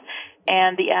source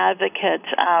and the advocate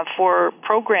for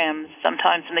programs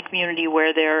sometimes in the community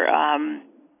where there,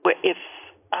 if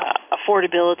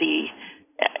affordability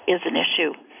is an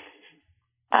issue.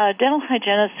 Dental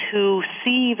hygienists who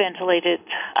see ventilated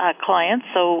clients,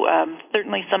 so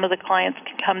certainly some of the clients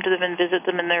can come to them and visit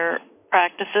them in their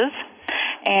practices,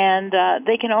 and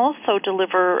they can also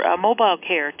deliver mobile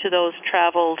care to those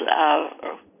traveled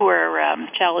who are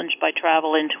challenged by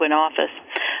travel into an office.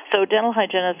 So dental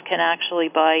hygienists can actually,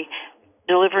 by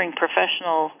delivering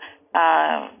professional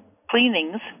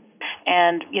cleanings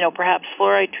and perhaps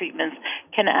fluoride treatments,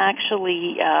 can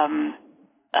actually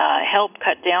help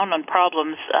cut down on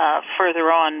problems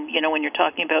further on, when you're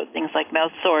talking about things like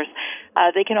mouth sores.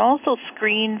 They can also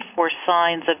screen for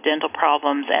signs of dental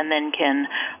problems and then can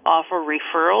offer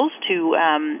referrals to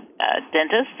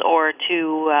dentists or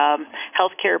to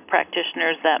healthcare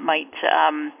practitioners that might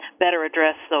better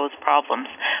address those problems.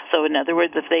 So in other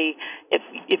words,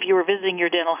 if you were visiting your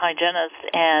dental hygienist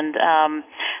and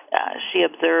she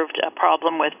observed a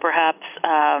problem with perhaps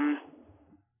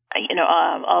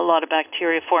a lot of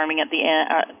bacteria forming at the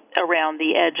around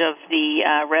the edge of the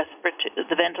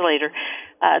the ventilator,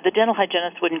 the dental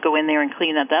hygienist wouldn't go in there and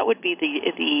clean that. That would be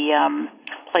the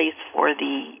place for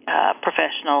the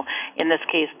professional, in this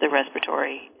case, the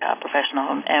respiratory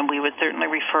professional, and we would certainly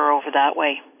refer over that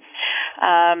way.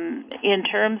 In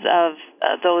terms of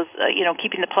those,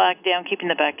 keeping the plaque down, keeping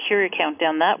the bacteria count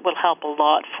down, that will help a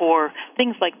lot for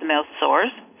things like the mouth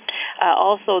sores.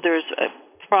 Also, there's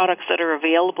products that are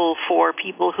available for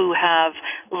people who have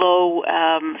low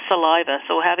saliva.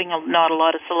 So having not a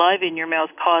lot of saliva in your mouth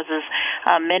causes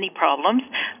many problems.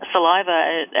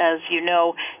 Saliva, as you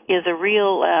know, is a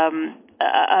real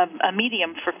a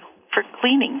medium for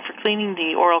cleaning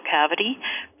the oral cavity,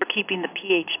 for keeping the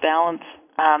pH balance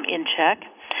in check,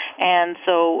 and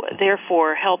so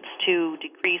therefore helps to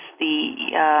decrease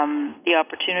the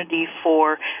opportunity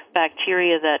for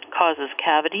bacteria that causes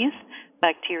cavities,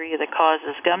 bacteria that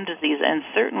causes gum disease, and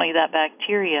certainly that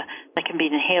bacteria that can be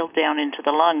inhaled down into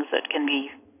the lungs that can be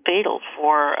fatal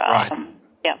for, right.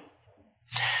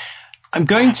 I'm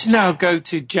going to now go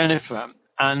to Jennifer,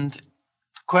 and the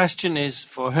question is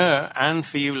for her and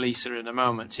for you, Lisa, in a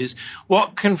moment, is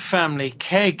what can family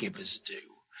caregivers do?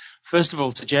 First of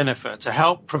all, to Jennifer, to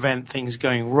help prevent things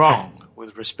going wrong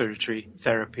with respiratory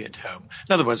therapy at home.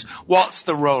 In other words, what's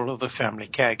the role of the family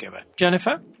caregiver?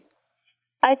 Jennifer?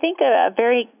 I think a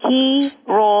very key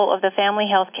role of the family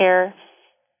health care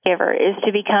giver is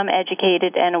to become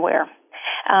educated and aware.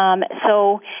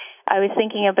 So I was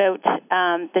thinking about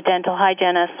the dental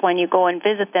hygienists when you go and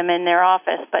visit them in their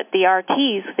office, but the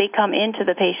RTs, they come into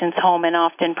the patient's home and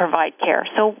often provide care.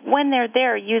 So when they're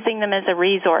there, using them as a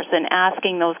resource and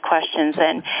asking those questions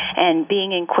and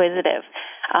being inquisitive,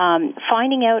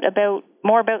 finding out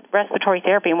more about respiratory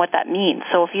therapy and what that means.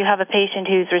 So if you have a patient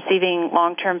who's receiving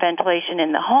long-term ventilation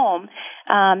in the home,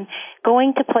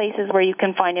 going to places where you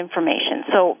can find information.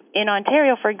 So in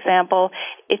Ontario, for example,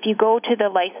 if you go to the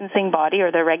licensing body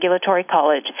or the regulatory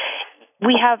college,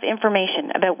 we have information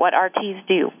about what RTs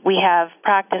do. We have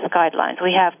practice guidelines.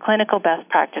 We have clinical best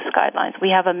practice guidelines.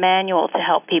 We have a manual to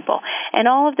help people. And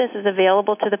all of this is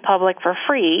available to the public for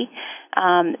free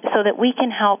so that we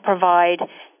can help provide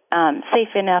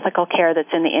safe and ethical care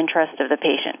that's in the interest of the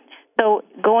patient. So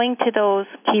going to those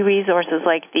key resources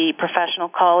like the professional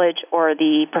college or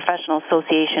the professional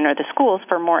association or the schools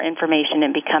for more information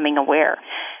and becoming aware.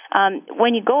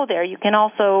 When you go there, you can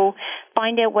also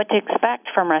find out what to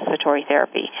expect from respiratory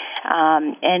therapy.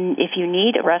 And if you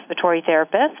need a respiratory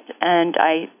therapist, and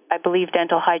I believe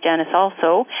dental hygienists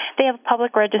also, they have a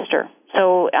public register.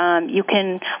 So you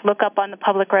can look up on the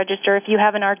public register if you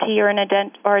have an RT or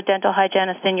a dental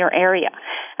hygienist in your area.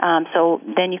 So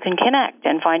then you can connect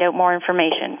and find out more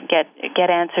information, get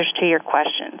answers to your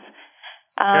questions.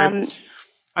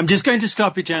 I'm just going to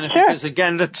stop you, Jennifer, Sure. Because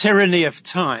again, the tyranny of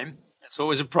time. It's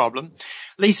always a problem.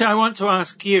 Lisa, I want to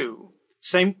ask you,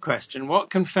 same question. What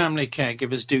can family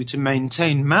caregivers do to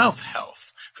maintain mouth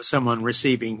health for someone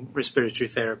receiving respiratory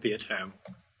therapy at home?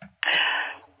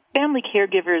 Family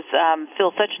caregivers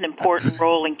fill such an important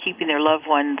role in keeping their loved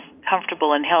ones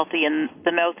comfortable and healthy, and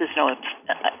the mouth is no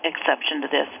exception to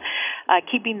this.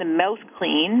 Keeping the mouth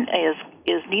clean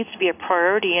needs to be a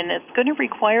priority, and it's going to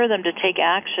require them to take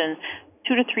action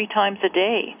 2 to 3 times a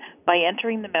day by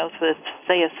entering the mouth with,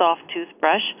 say, a soft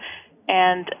toothbrush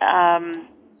and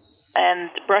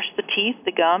brush the teeth,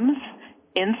 the gums,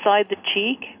 inside the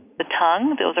cheek, the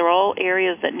tongue. Those are all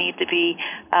areas that need to be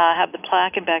have the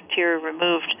plaque and bacteria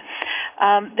removed.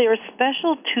 There are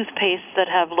special toothpastes that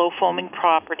have low foaming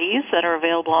properties that are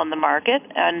available on the market,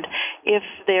 and if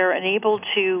they're unable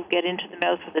to get into the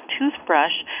mouth with a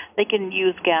toothbrush, they can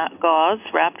use gauze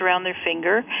wrapped around their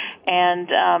finger and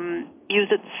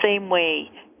use it the same way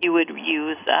you would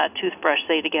use a toothbrush,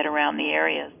 say, to get around the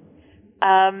areas.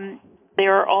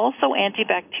 There are also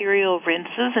antibacterial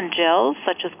rinses and gels,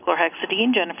 such as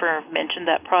chlorhexidine. Jennifer mentioned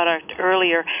that product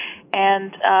earlier.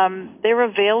 And they're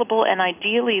available, and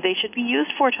ideally they should be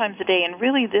used 4 times a day. And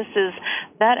really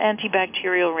that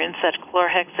antibacterial rinse, that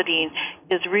chlorhexidine,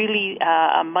 is really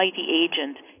a mighty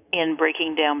agent in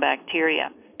breaking down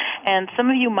bacteria. And some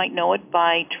of you might know it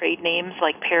by trade names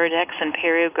like Paradex and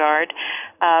PerioGuard.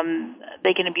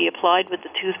 They can be applied with the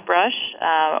toothbrush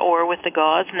or with the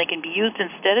gauze, and they can be used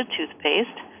instead of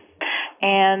toothpaste.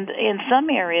 And in some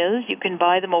areas, you can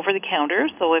buy them over the counter.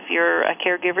 So if you're a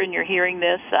caregiver and you're hearing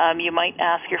this, you might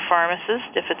ask your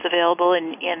pharmacist if it's available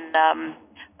in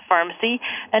pharmacy.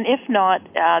 And if not,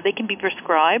 they can be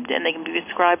prescribed, and they can be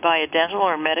prescribed by a dental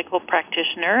or medical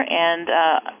practitioner, and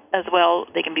as well,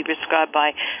 they can be prescribed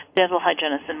by dental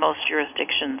hygienists in most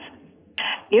jurisdictions.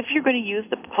 If you're going to use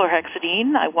the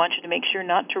chlorhexidine, I want you to make sure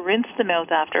not to rinse the mouth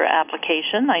after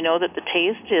application. I know that the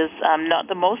taste is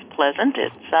not the most pleasant.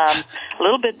 It's a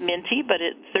little bit minty, but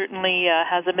it certainly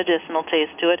has a medicinal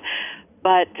taste to it.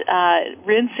 But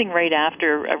rinsing right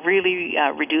after really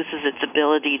reduces its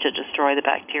ability to destroy the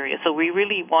bacteria. So we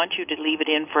really want you to leave it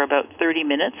in for about 30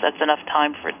 minutes. That's enough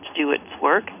time for it to do its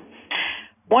work.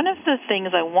 One of the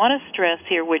things I want to stress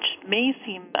here, which may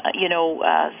seem,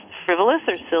 frivolous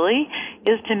or silly,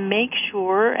 is to make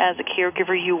sure as a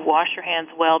caregiver you wash your hands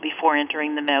well before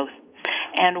entering the mouth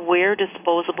and wear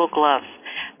disposable gloves.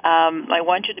 I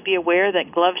want you to be aware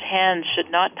that gloved hands should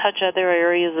not touch other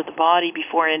areas of the body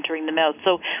before entering the mouth.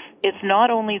 So it's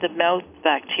not only the mouth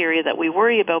bacteria that we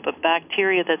worry about, but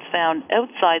bacteria that's found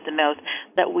outside the mouth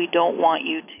that we don't want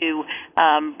you to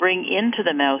bring into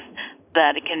the mouth,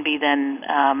 that it can be then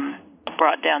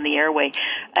brought down the airway.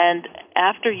 And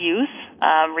after use,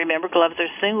 remember, gloves are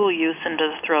single use and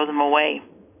just throw them away.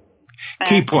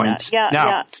 Key points. Yeah.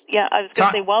 I was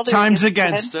going to say, while time's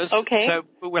against us, okay. So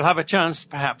we'll have a chance,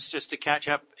 perhaps, just to catch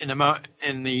up in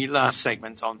the last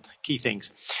segment on key things.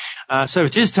 So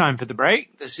it is time for the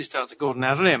break. This is Dr. Gordon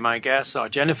Adderley, and my guests are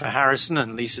Jennifer Harrison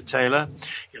and Lisa Taylor.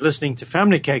 You're listening to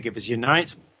Family Caregivers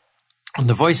Unite on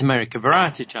the Voice America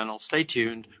Variety Channel. Stay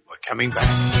tuned. We're coming back.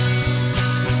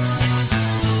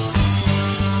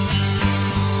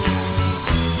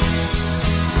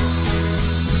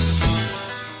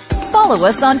 Follow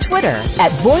us on Twitter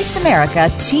at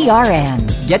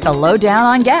VoiceAmericaTRN. Get the lowdown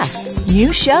on guests,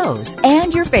 new shows,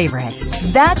 and your favorites.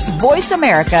 That's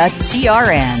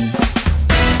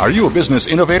VoiceAmericaTRN. Are you a business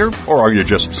innovator, or are you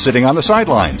just sitting on the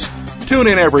sidelines? Tune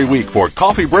in every week for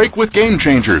Coffee Break with Game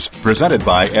Changers, presented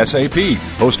by SAP.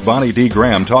 Host Bonnie D.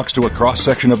 Graham talks to a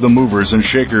cross-section of the movers and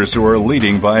shakers who are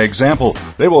leading by example.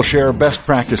 They will share best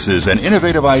practices and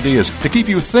innovative ideas to keep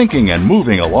you thinking and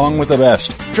moving along with the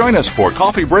best. Join us for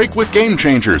Coffee Break with Game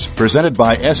Changers, presented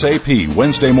by SAP,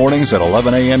 Wednesday mornings at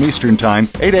 11 a.m. Eastern Time,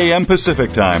 8 a.m.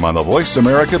 Pacific Time on the Voice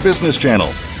America Business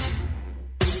Channel.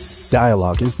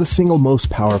 Dialogue is the single most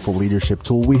powerful leadership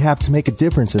tool we have to make a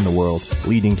difference in the world.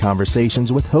 Leading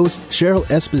Conversations with host Cheryl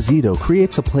Esposito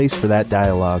creates a place for that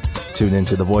dialogue. Tune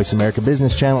into the Voice America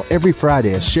Business Channel every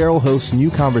Friday as Cheryl hosts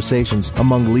new conversations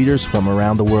among leaders from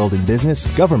around the world in business,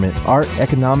 government, art,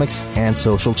 economics, and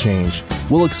social change.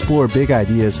 We'll explore big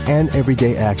ideas and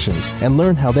everyday actions and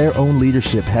learn how their own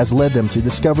leadership has led them to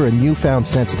discover a newfound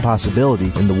sense of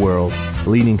possibility in the world.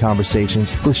 Leading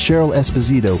Conversations with Cheryl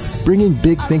Esposito, bringing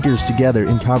big thinkers together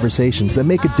in conversations that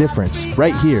make a difference,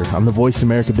 right here on the Voice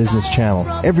America Business Channel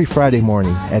every Friday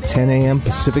morning at 10 a.m.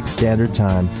 Pacific Standard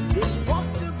Time.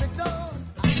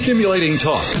 Stimulating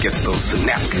talk. It gets those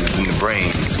synapses in the brain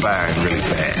firing really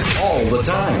fast. All the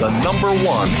time. The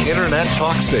 #1 Internet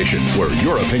talk station where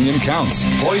your opinion counts.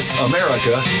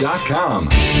 VoiceAmerica.com.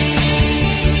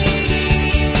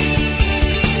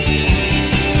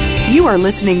 You are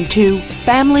listening to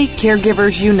Family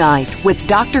Caregivers Unite with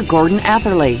Dr. Gordon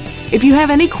Atherley. If you have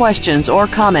any questions or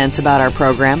comments about our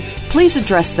program, please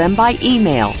address them by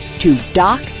email to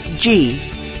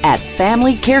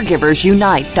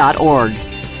docg@familycaregiversunite.org.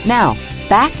 Now,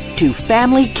 back to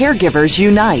Family Caregivers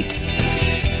Unite.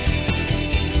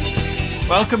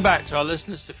 Welcome back to our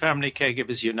listeners to Family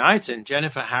Caregivers Unite and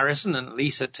Jennifer Harrison and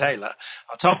Lisa Taylor.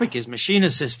 Our topic is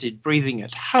machine-assisted breathing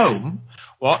at home,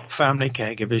 what family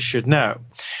caregivers should know.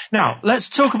 Now, let's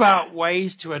talk about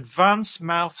ways to advance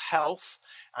mouth health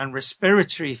and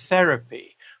respiratory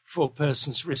therapy for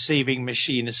persons receiving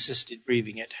machine-assisted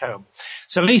breathing at home.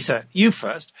 So, Lisa, you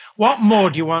first. What more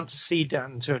do you want to see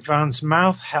done to advance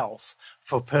mouth health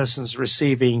for persons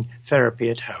receiving therapy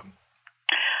at home?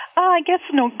 I guess,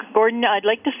 Gordon, I'd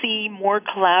like to see more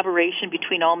collaboration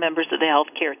between all members of the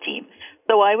healthcare team.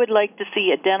 So I would like to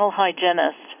see a dental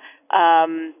hygienist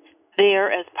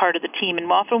there as part of the team, and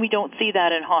often we don't see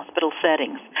that in hospital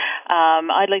settings.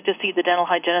 I'd like to see the dental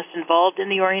hygienist involved in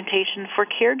the orientation for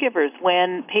caregivers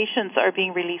when patients are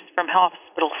being released from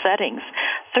hospital settings.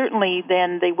 Certainly,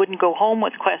 then they wouldn't go home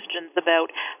with questions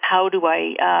about how do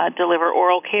I deliver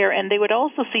oral care, and they would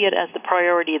also see it as the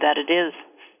priority that it is.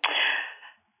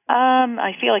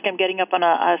 I feel like I'm getting up on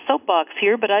a soapbox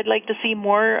here, but I'd like to see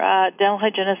more dental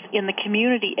hygienists in the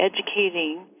community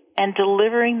educating and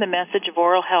delivering the message of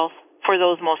oral health for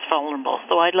those most vulnerable.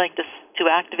 So I'd like to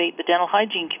activate the dental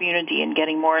hygiene community in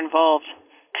getting more involved.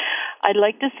 I'd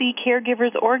like to see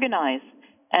caregivers organize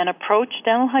and approach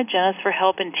dental hygienists for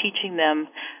help in teaching them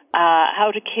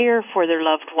how to care for their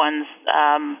loved ones'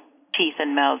 teeth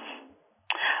and mouths.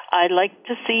 I'd like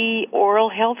to see oral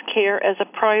health care as a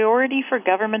priority for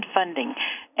government funding.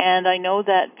 And I know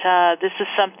that this is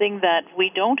something that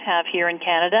we don't have here in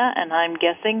Canada, and I'm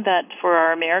guessing that for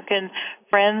our American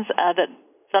friends, that's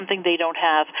something they don't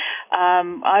have.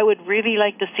 I would really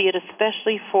like to see it,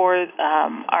 especially for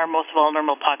our most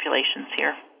vulnerable populations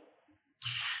here.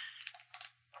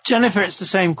 Jennifer, it's the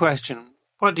same question.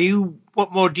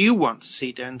 What more do you want to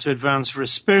see done to advance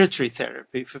respiratory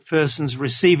therapy for persons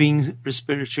receiving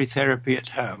respiratory therapy at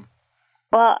home?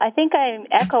 Well, I think I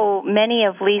echo many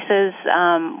of Lisa's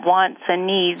wants and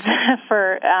needs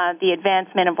for the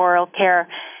advancement of oral care,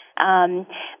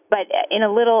 but in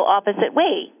a little opposite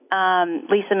way.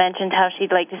 Lisa mentioned how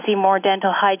she'd like to see more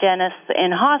dental hygienists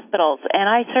in hospitals, and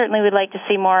I certainly would like to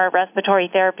see more respiratory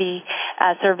therapy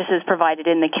services provided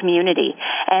in the community.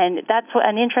 And that's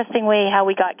an interesting way how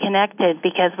we got connected,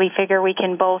 because we figure we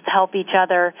can both help each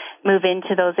other move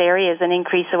into those areas and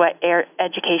increase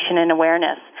education and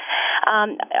awareness.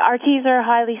 RTs are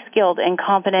highly skilled and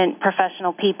competent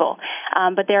professional people,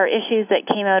 but there are issues that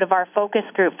came out of our focus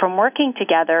group from working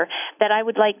together that I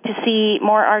would like to see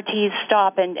more RTs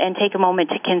stop and take a moment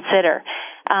to consider.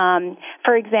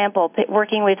 For example,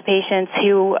 working with patients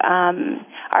who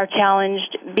are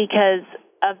challenged because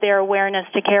of their awareness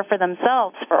to care for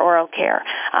themselves for oral care.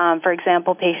 For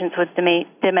example, patients with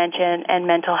dementia and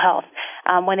mental health.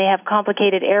 When they have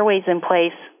complicated airways in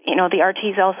place, the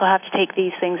RTs also have to take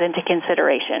these things into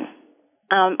consideration.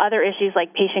 Other issues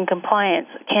like patient compliance.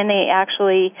 Can they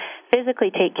actually physically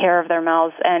take care of their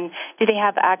mouths, and do they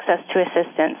have access to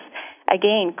assistance?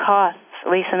 Again, costs.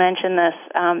 Lisa mentioned this.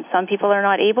 Some people are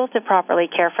not able to properly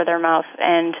care for their mouth,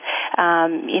 and,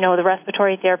 the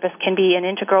respiratory therapist can be an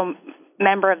integral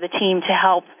member of the team to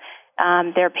help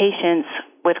their patients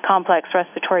with complex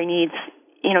respiratory needs,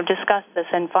 discuss this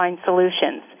and find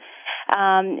solutions.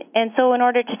 And so in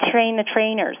order to train the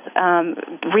trainers,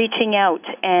 reaching out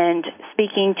and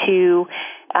speaking to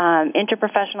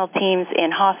interprofessional teams in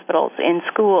hospitals, in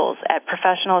schools, at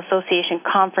professional association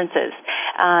conferences,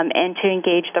 and to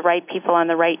engage the right people on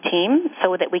the right team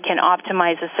so that we can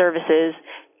optimize the services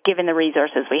given the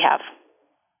resources we have.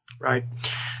 Right.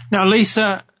 Now,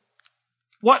 Lisa,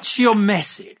 what's your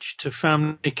message to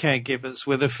family caregivers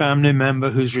with a family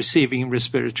member who's receiving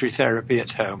respiratory therapy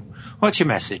at home? What's your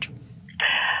message?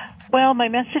 Well, my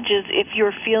message is if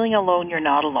you're feeling alone, you're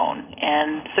not alone.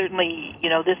 And certainly,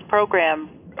 this program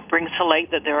brings to light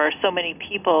that there are so many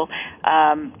people,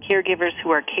 caregivers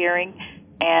who are caring,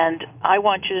 and I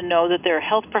want you to know that there are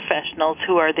health professionals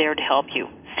who are there to help you.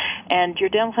 And your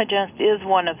dental hygienist is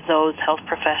one of those health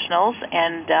professionals,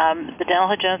 and the dental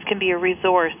hygienist can be a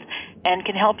resource and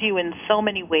can help you in so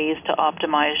many ways to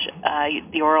optimize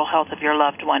the oral health of your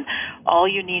loved one. All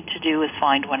you need to do is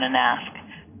find one and ask.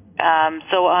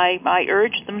 So I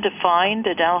urge them to find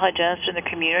a dental hygienist in the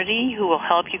community who will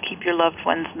help you keep your loved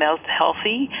one's mouth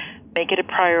healthy, make it a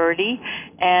priority.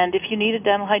 And if you need a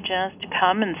dental hygienist to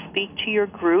come and speak to your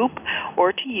group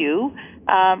or to you,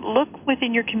 look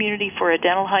within your community for a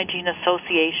dental hygiene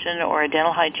association or a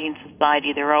dental hygiene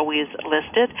society. They're always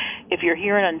listed. If you're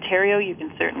here in Ontario, you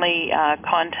can certainly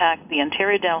contact the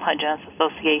Ontario Dental Hygienists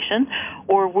Association,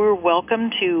 or we're welcome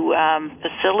to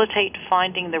facilitate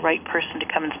finding the right person to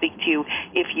come and speak to you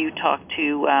if you talk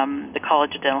to the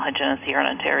College of Dental Hygienists here in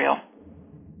Ontario.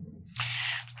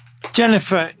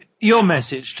 Jennifer, your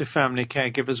message to family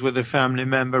caregivers with a family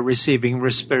member receiving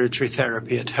respiratory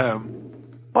therapy at home.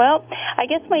 Well, I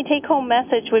guess my take-home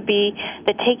message would be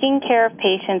that taking care of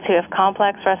patients who have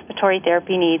complex respiratory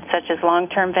therapy needs, such as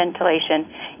long-term ventilation,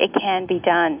 it can be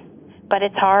done, but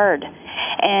it's hard.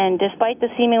 And despite the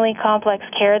seemingly complex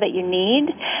care that you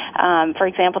need, for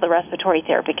example, the respiratory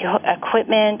therapy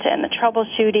equipment and the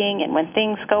troubleshooting, and when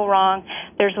things go wrong,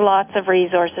 there's lots of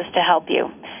resources to help you.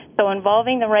 So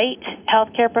involving the right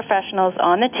healthcare professionals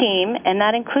on the team, and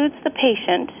that includes the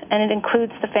patient, and it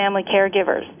includes the family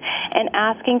caregivers, and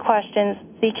asking questions,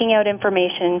 seeking out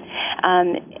information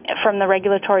from the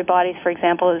regulatory bodies, for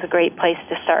example, is a great place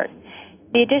to start.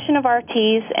 The addition of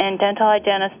RTs and dental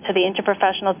hygienists to the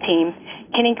interprofessional team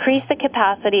can increase the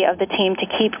capacity of the team to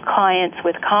keep clients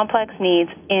with complex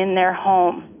needs in their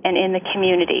home and in the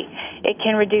community. It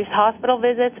can reduce hospital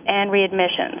visits and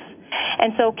readmissions.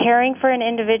 And so caring for an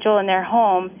individual in their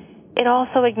home, it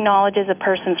also acknowledges a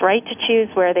person's right to choose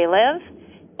where they live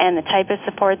and the type of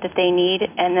support that they need,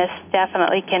 and this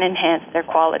definitely can enhance their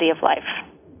quality of life.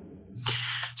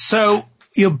 So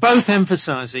you're both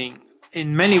emphasizing,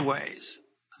 in many ways,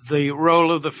 the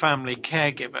role of the family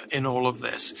caregiver in all of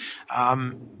this.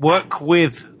 Work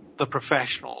with the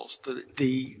professionals,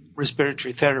 the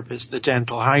respiratory therapists, the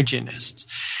dental hygienists.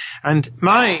 And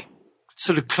my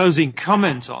sort of closing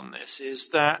comment on this is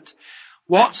that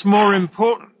what's more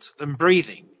important than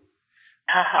breathing?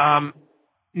 And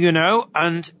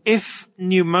if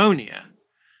pneumonia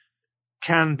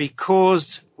can be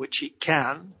caused, which it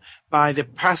can, by the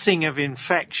passing of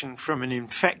infection from an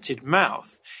infected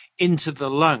mouth into the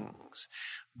lungs,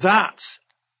 that's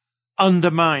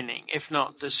undermining, if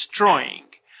not destroying,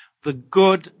 the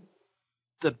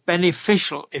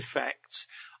beneficial effects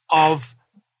of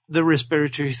the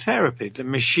respiratory therapy, the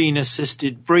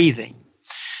machine-assisted breathing.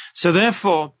 So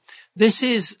therefore, this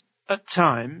is at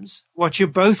times what you're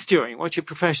both doing, what your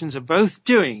professions are both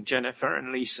doing, Jennifer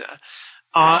and Lisa,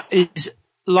 is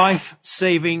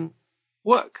life-saving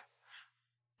work.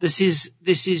 This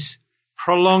is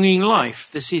prolonging life.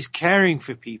 This is caring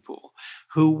for people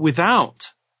who,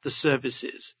 without the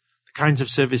services, the kinds of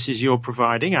services you're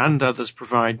providing and others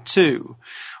provide too,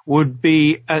 would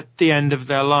be at the end of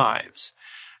their lives.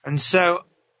 And so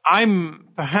I'm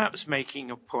perhaps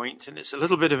making a point, and it's a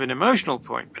little bit of an emotional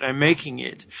point, but I'm making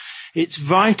it. It's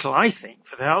vital, I think,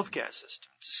 for the healthcare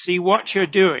system to see what you're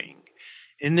doing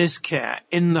in this care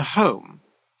in the home,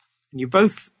 and you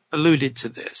both alluded to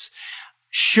this,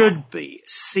 should be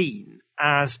seen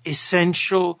as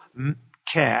essential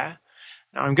care.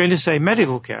 Now, I'm going to say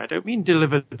medical care. I don't mean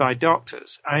delivered by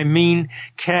doctors. I mean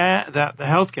care that the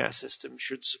healthcare system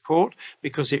should support,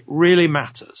 because it really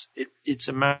matters. It's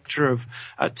a matter of,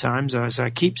 at times, as I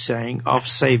keep saying, of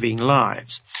saving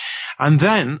lives. And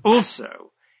then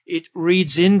also, it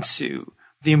reads into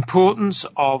the importance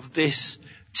of this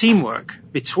teamwork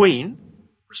between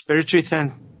respiratory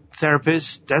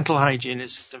therapists, dental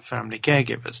hygienists, and family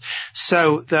caregivers,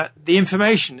 so that the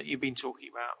information that you've been talking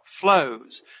about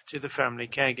flows to the family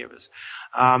caregivers.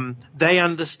 They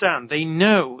understand, they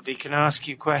know they can ask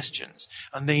you questions,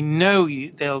 and they know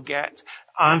they'll get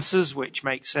answers which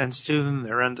make sense to them.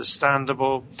 They're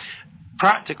understandable,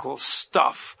 practical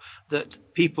stuff that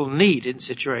people need in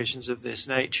situations of this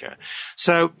nature.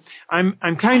 So I'm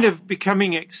kind of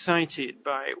becoming excited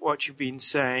by what you've been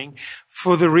saying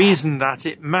for the reason that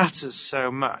it matters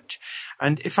so much.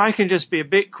 And if I can just be a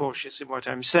bit cautious in what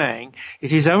I'm saying,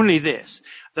 it is only this,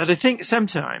 that I think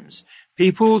sometimes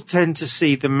people tend to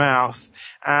see the mouth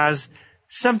as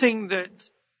something that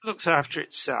looks after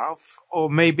itself, or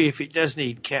maybe if it does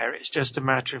need care, it's just a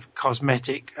matter of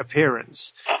cosmetic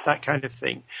appearance, that kind of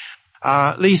thing.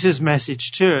 Lisa's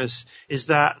message to us is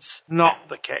that's not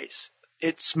the case.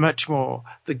 It's much more,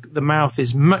 the mouth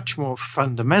is much more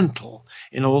fundamental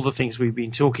in all the things we've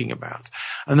been talking about.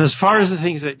 And as far as the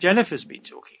things that Jennifer's been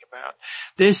talking about,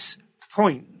 this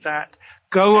point that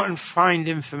go and find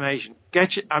information.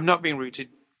 I'm not being rude to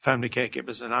family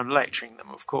caregivers, and I'm lecturing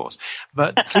them, of course,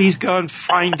 but please go and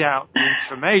find out the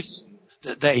information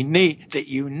that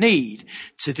you need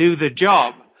to do the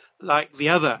job like the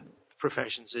other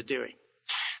professions are doing.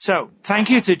 So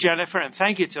thank you to Jennifer and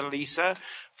thank you to Lisa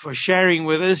for sharing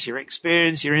with us your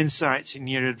experience, your insights, and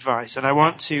your advice. And I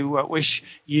want to wish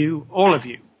you, all of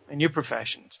you, in your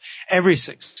professions, every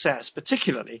success,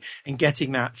 particularly in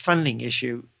getting that funding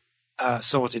issue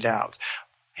sorted out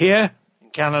here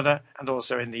in Canada and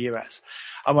also in the US.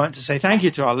 I want to say thank you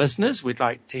to our listeners. We'd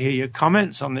like to hear your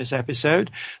comments on this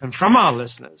episode. And from our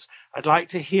listeners, I'd like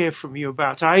to hear from you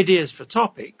about ideas for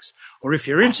topics, or if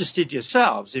you're interested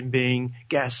yourselves in being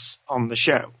guests on the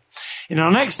show. In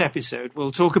our next episode,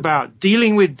 we'll talk about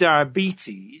dealing with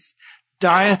diabetes,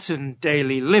 diet and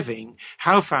daily living,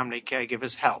 how family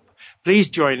caregivers help. Please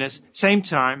join us, same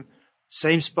time,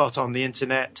 same spot on the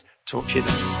internet. Talk to you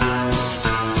then.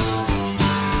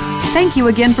 Thank you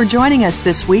again for joining us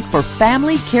this week for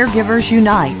Family Caregivers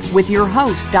Unite with your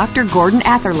host, Dr. Gordon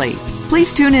Atherley.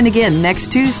 Please tune in again next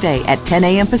Tuesday at 10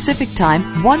 a.m. Pacific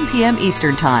Time, 1 p.m.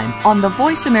 Eastern Time on the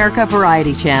Voice America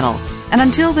Variety Channel. And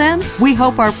until then, we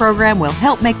hope our program will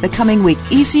help make the coming week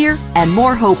easier and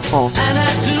more hopeful. And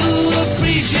I do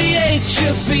appreciate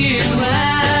you being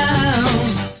around.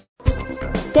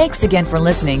 Thanks again for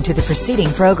listening to the preceding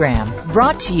program,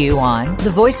 brought to you on the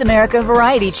Voice America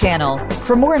Variety Channel.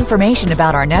 For more information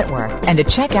about our network and to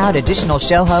check out additional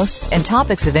show hosts and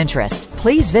topics of interest,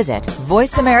 please visit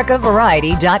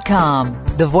voiceamericavariety.com.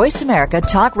 The Voice America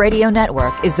Talk Radio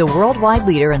Network is the worldwide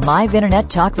leader in live Internet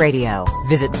talk radio.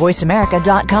 Visit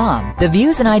voiceamerica.com. The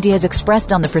views and ideas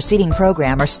expressed on the preceding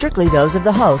program are strictly those of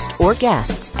the host or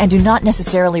guests and do not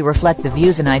necessarily reflect the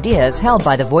views and ideas held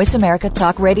by the Voice America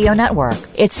Talk Radio Network,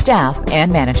 its staff,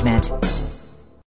 and management.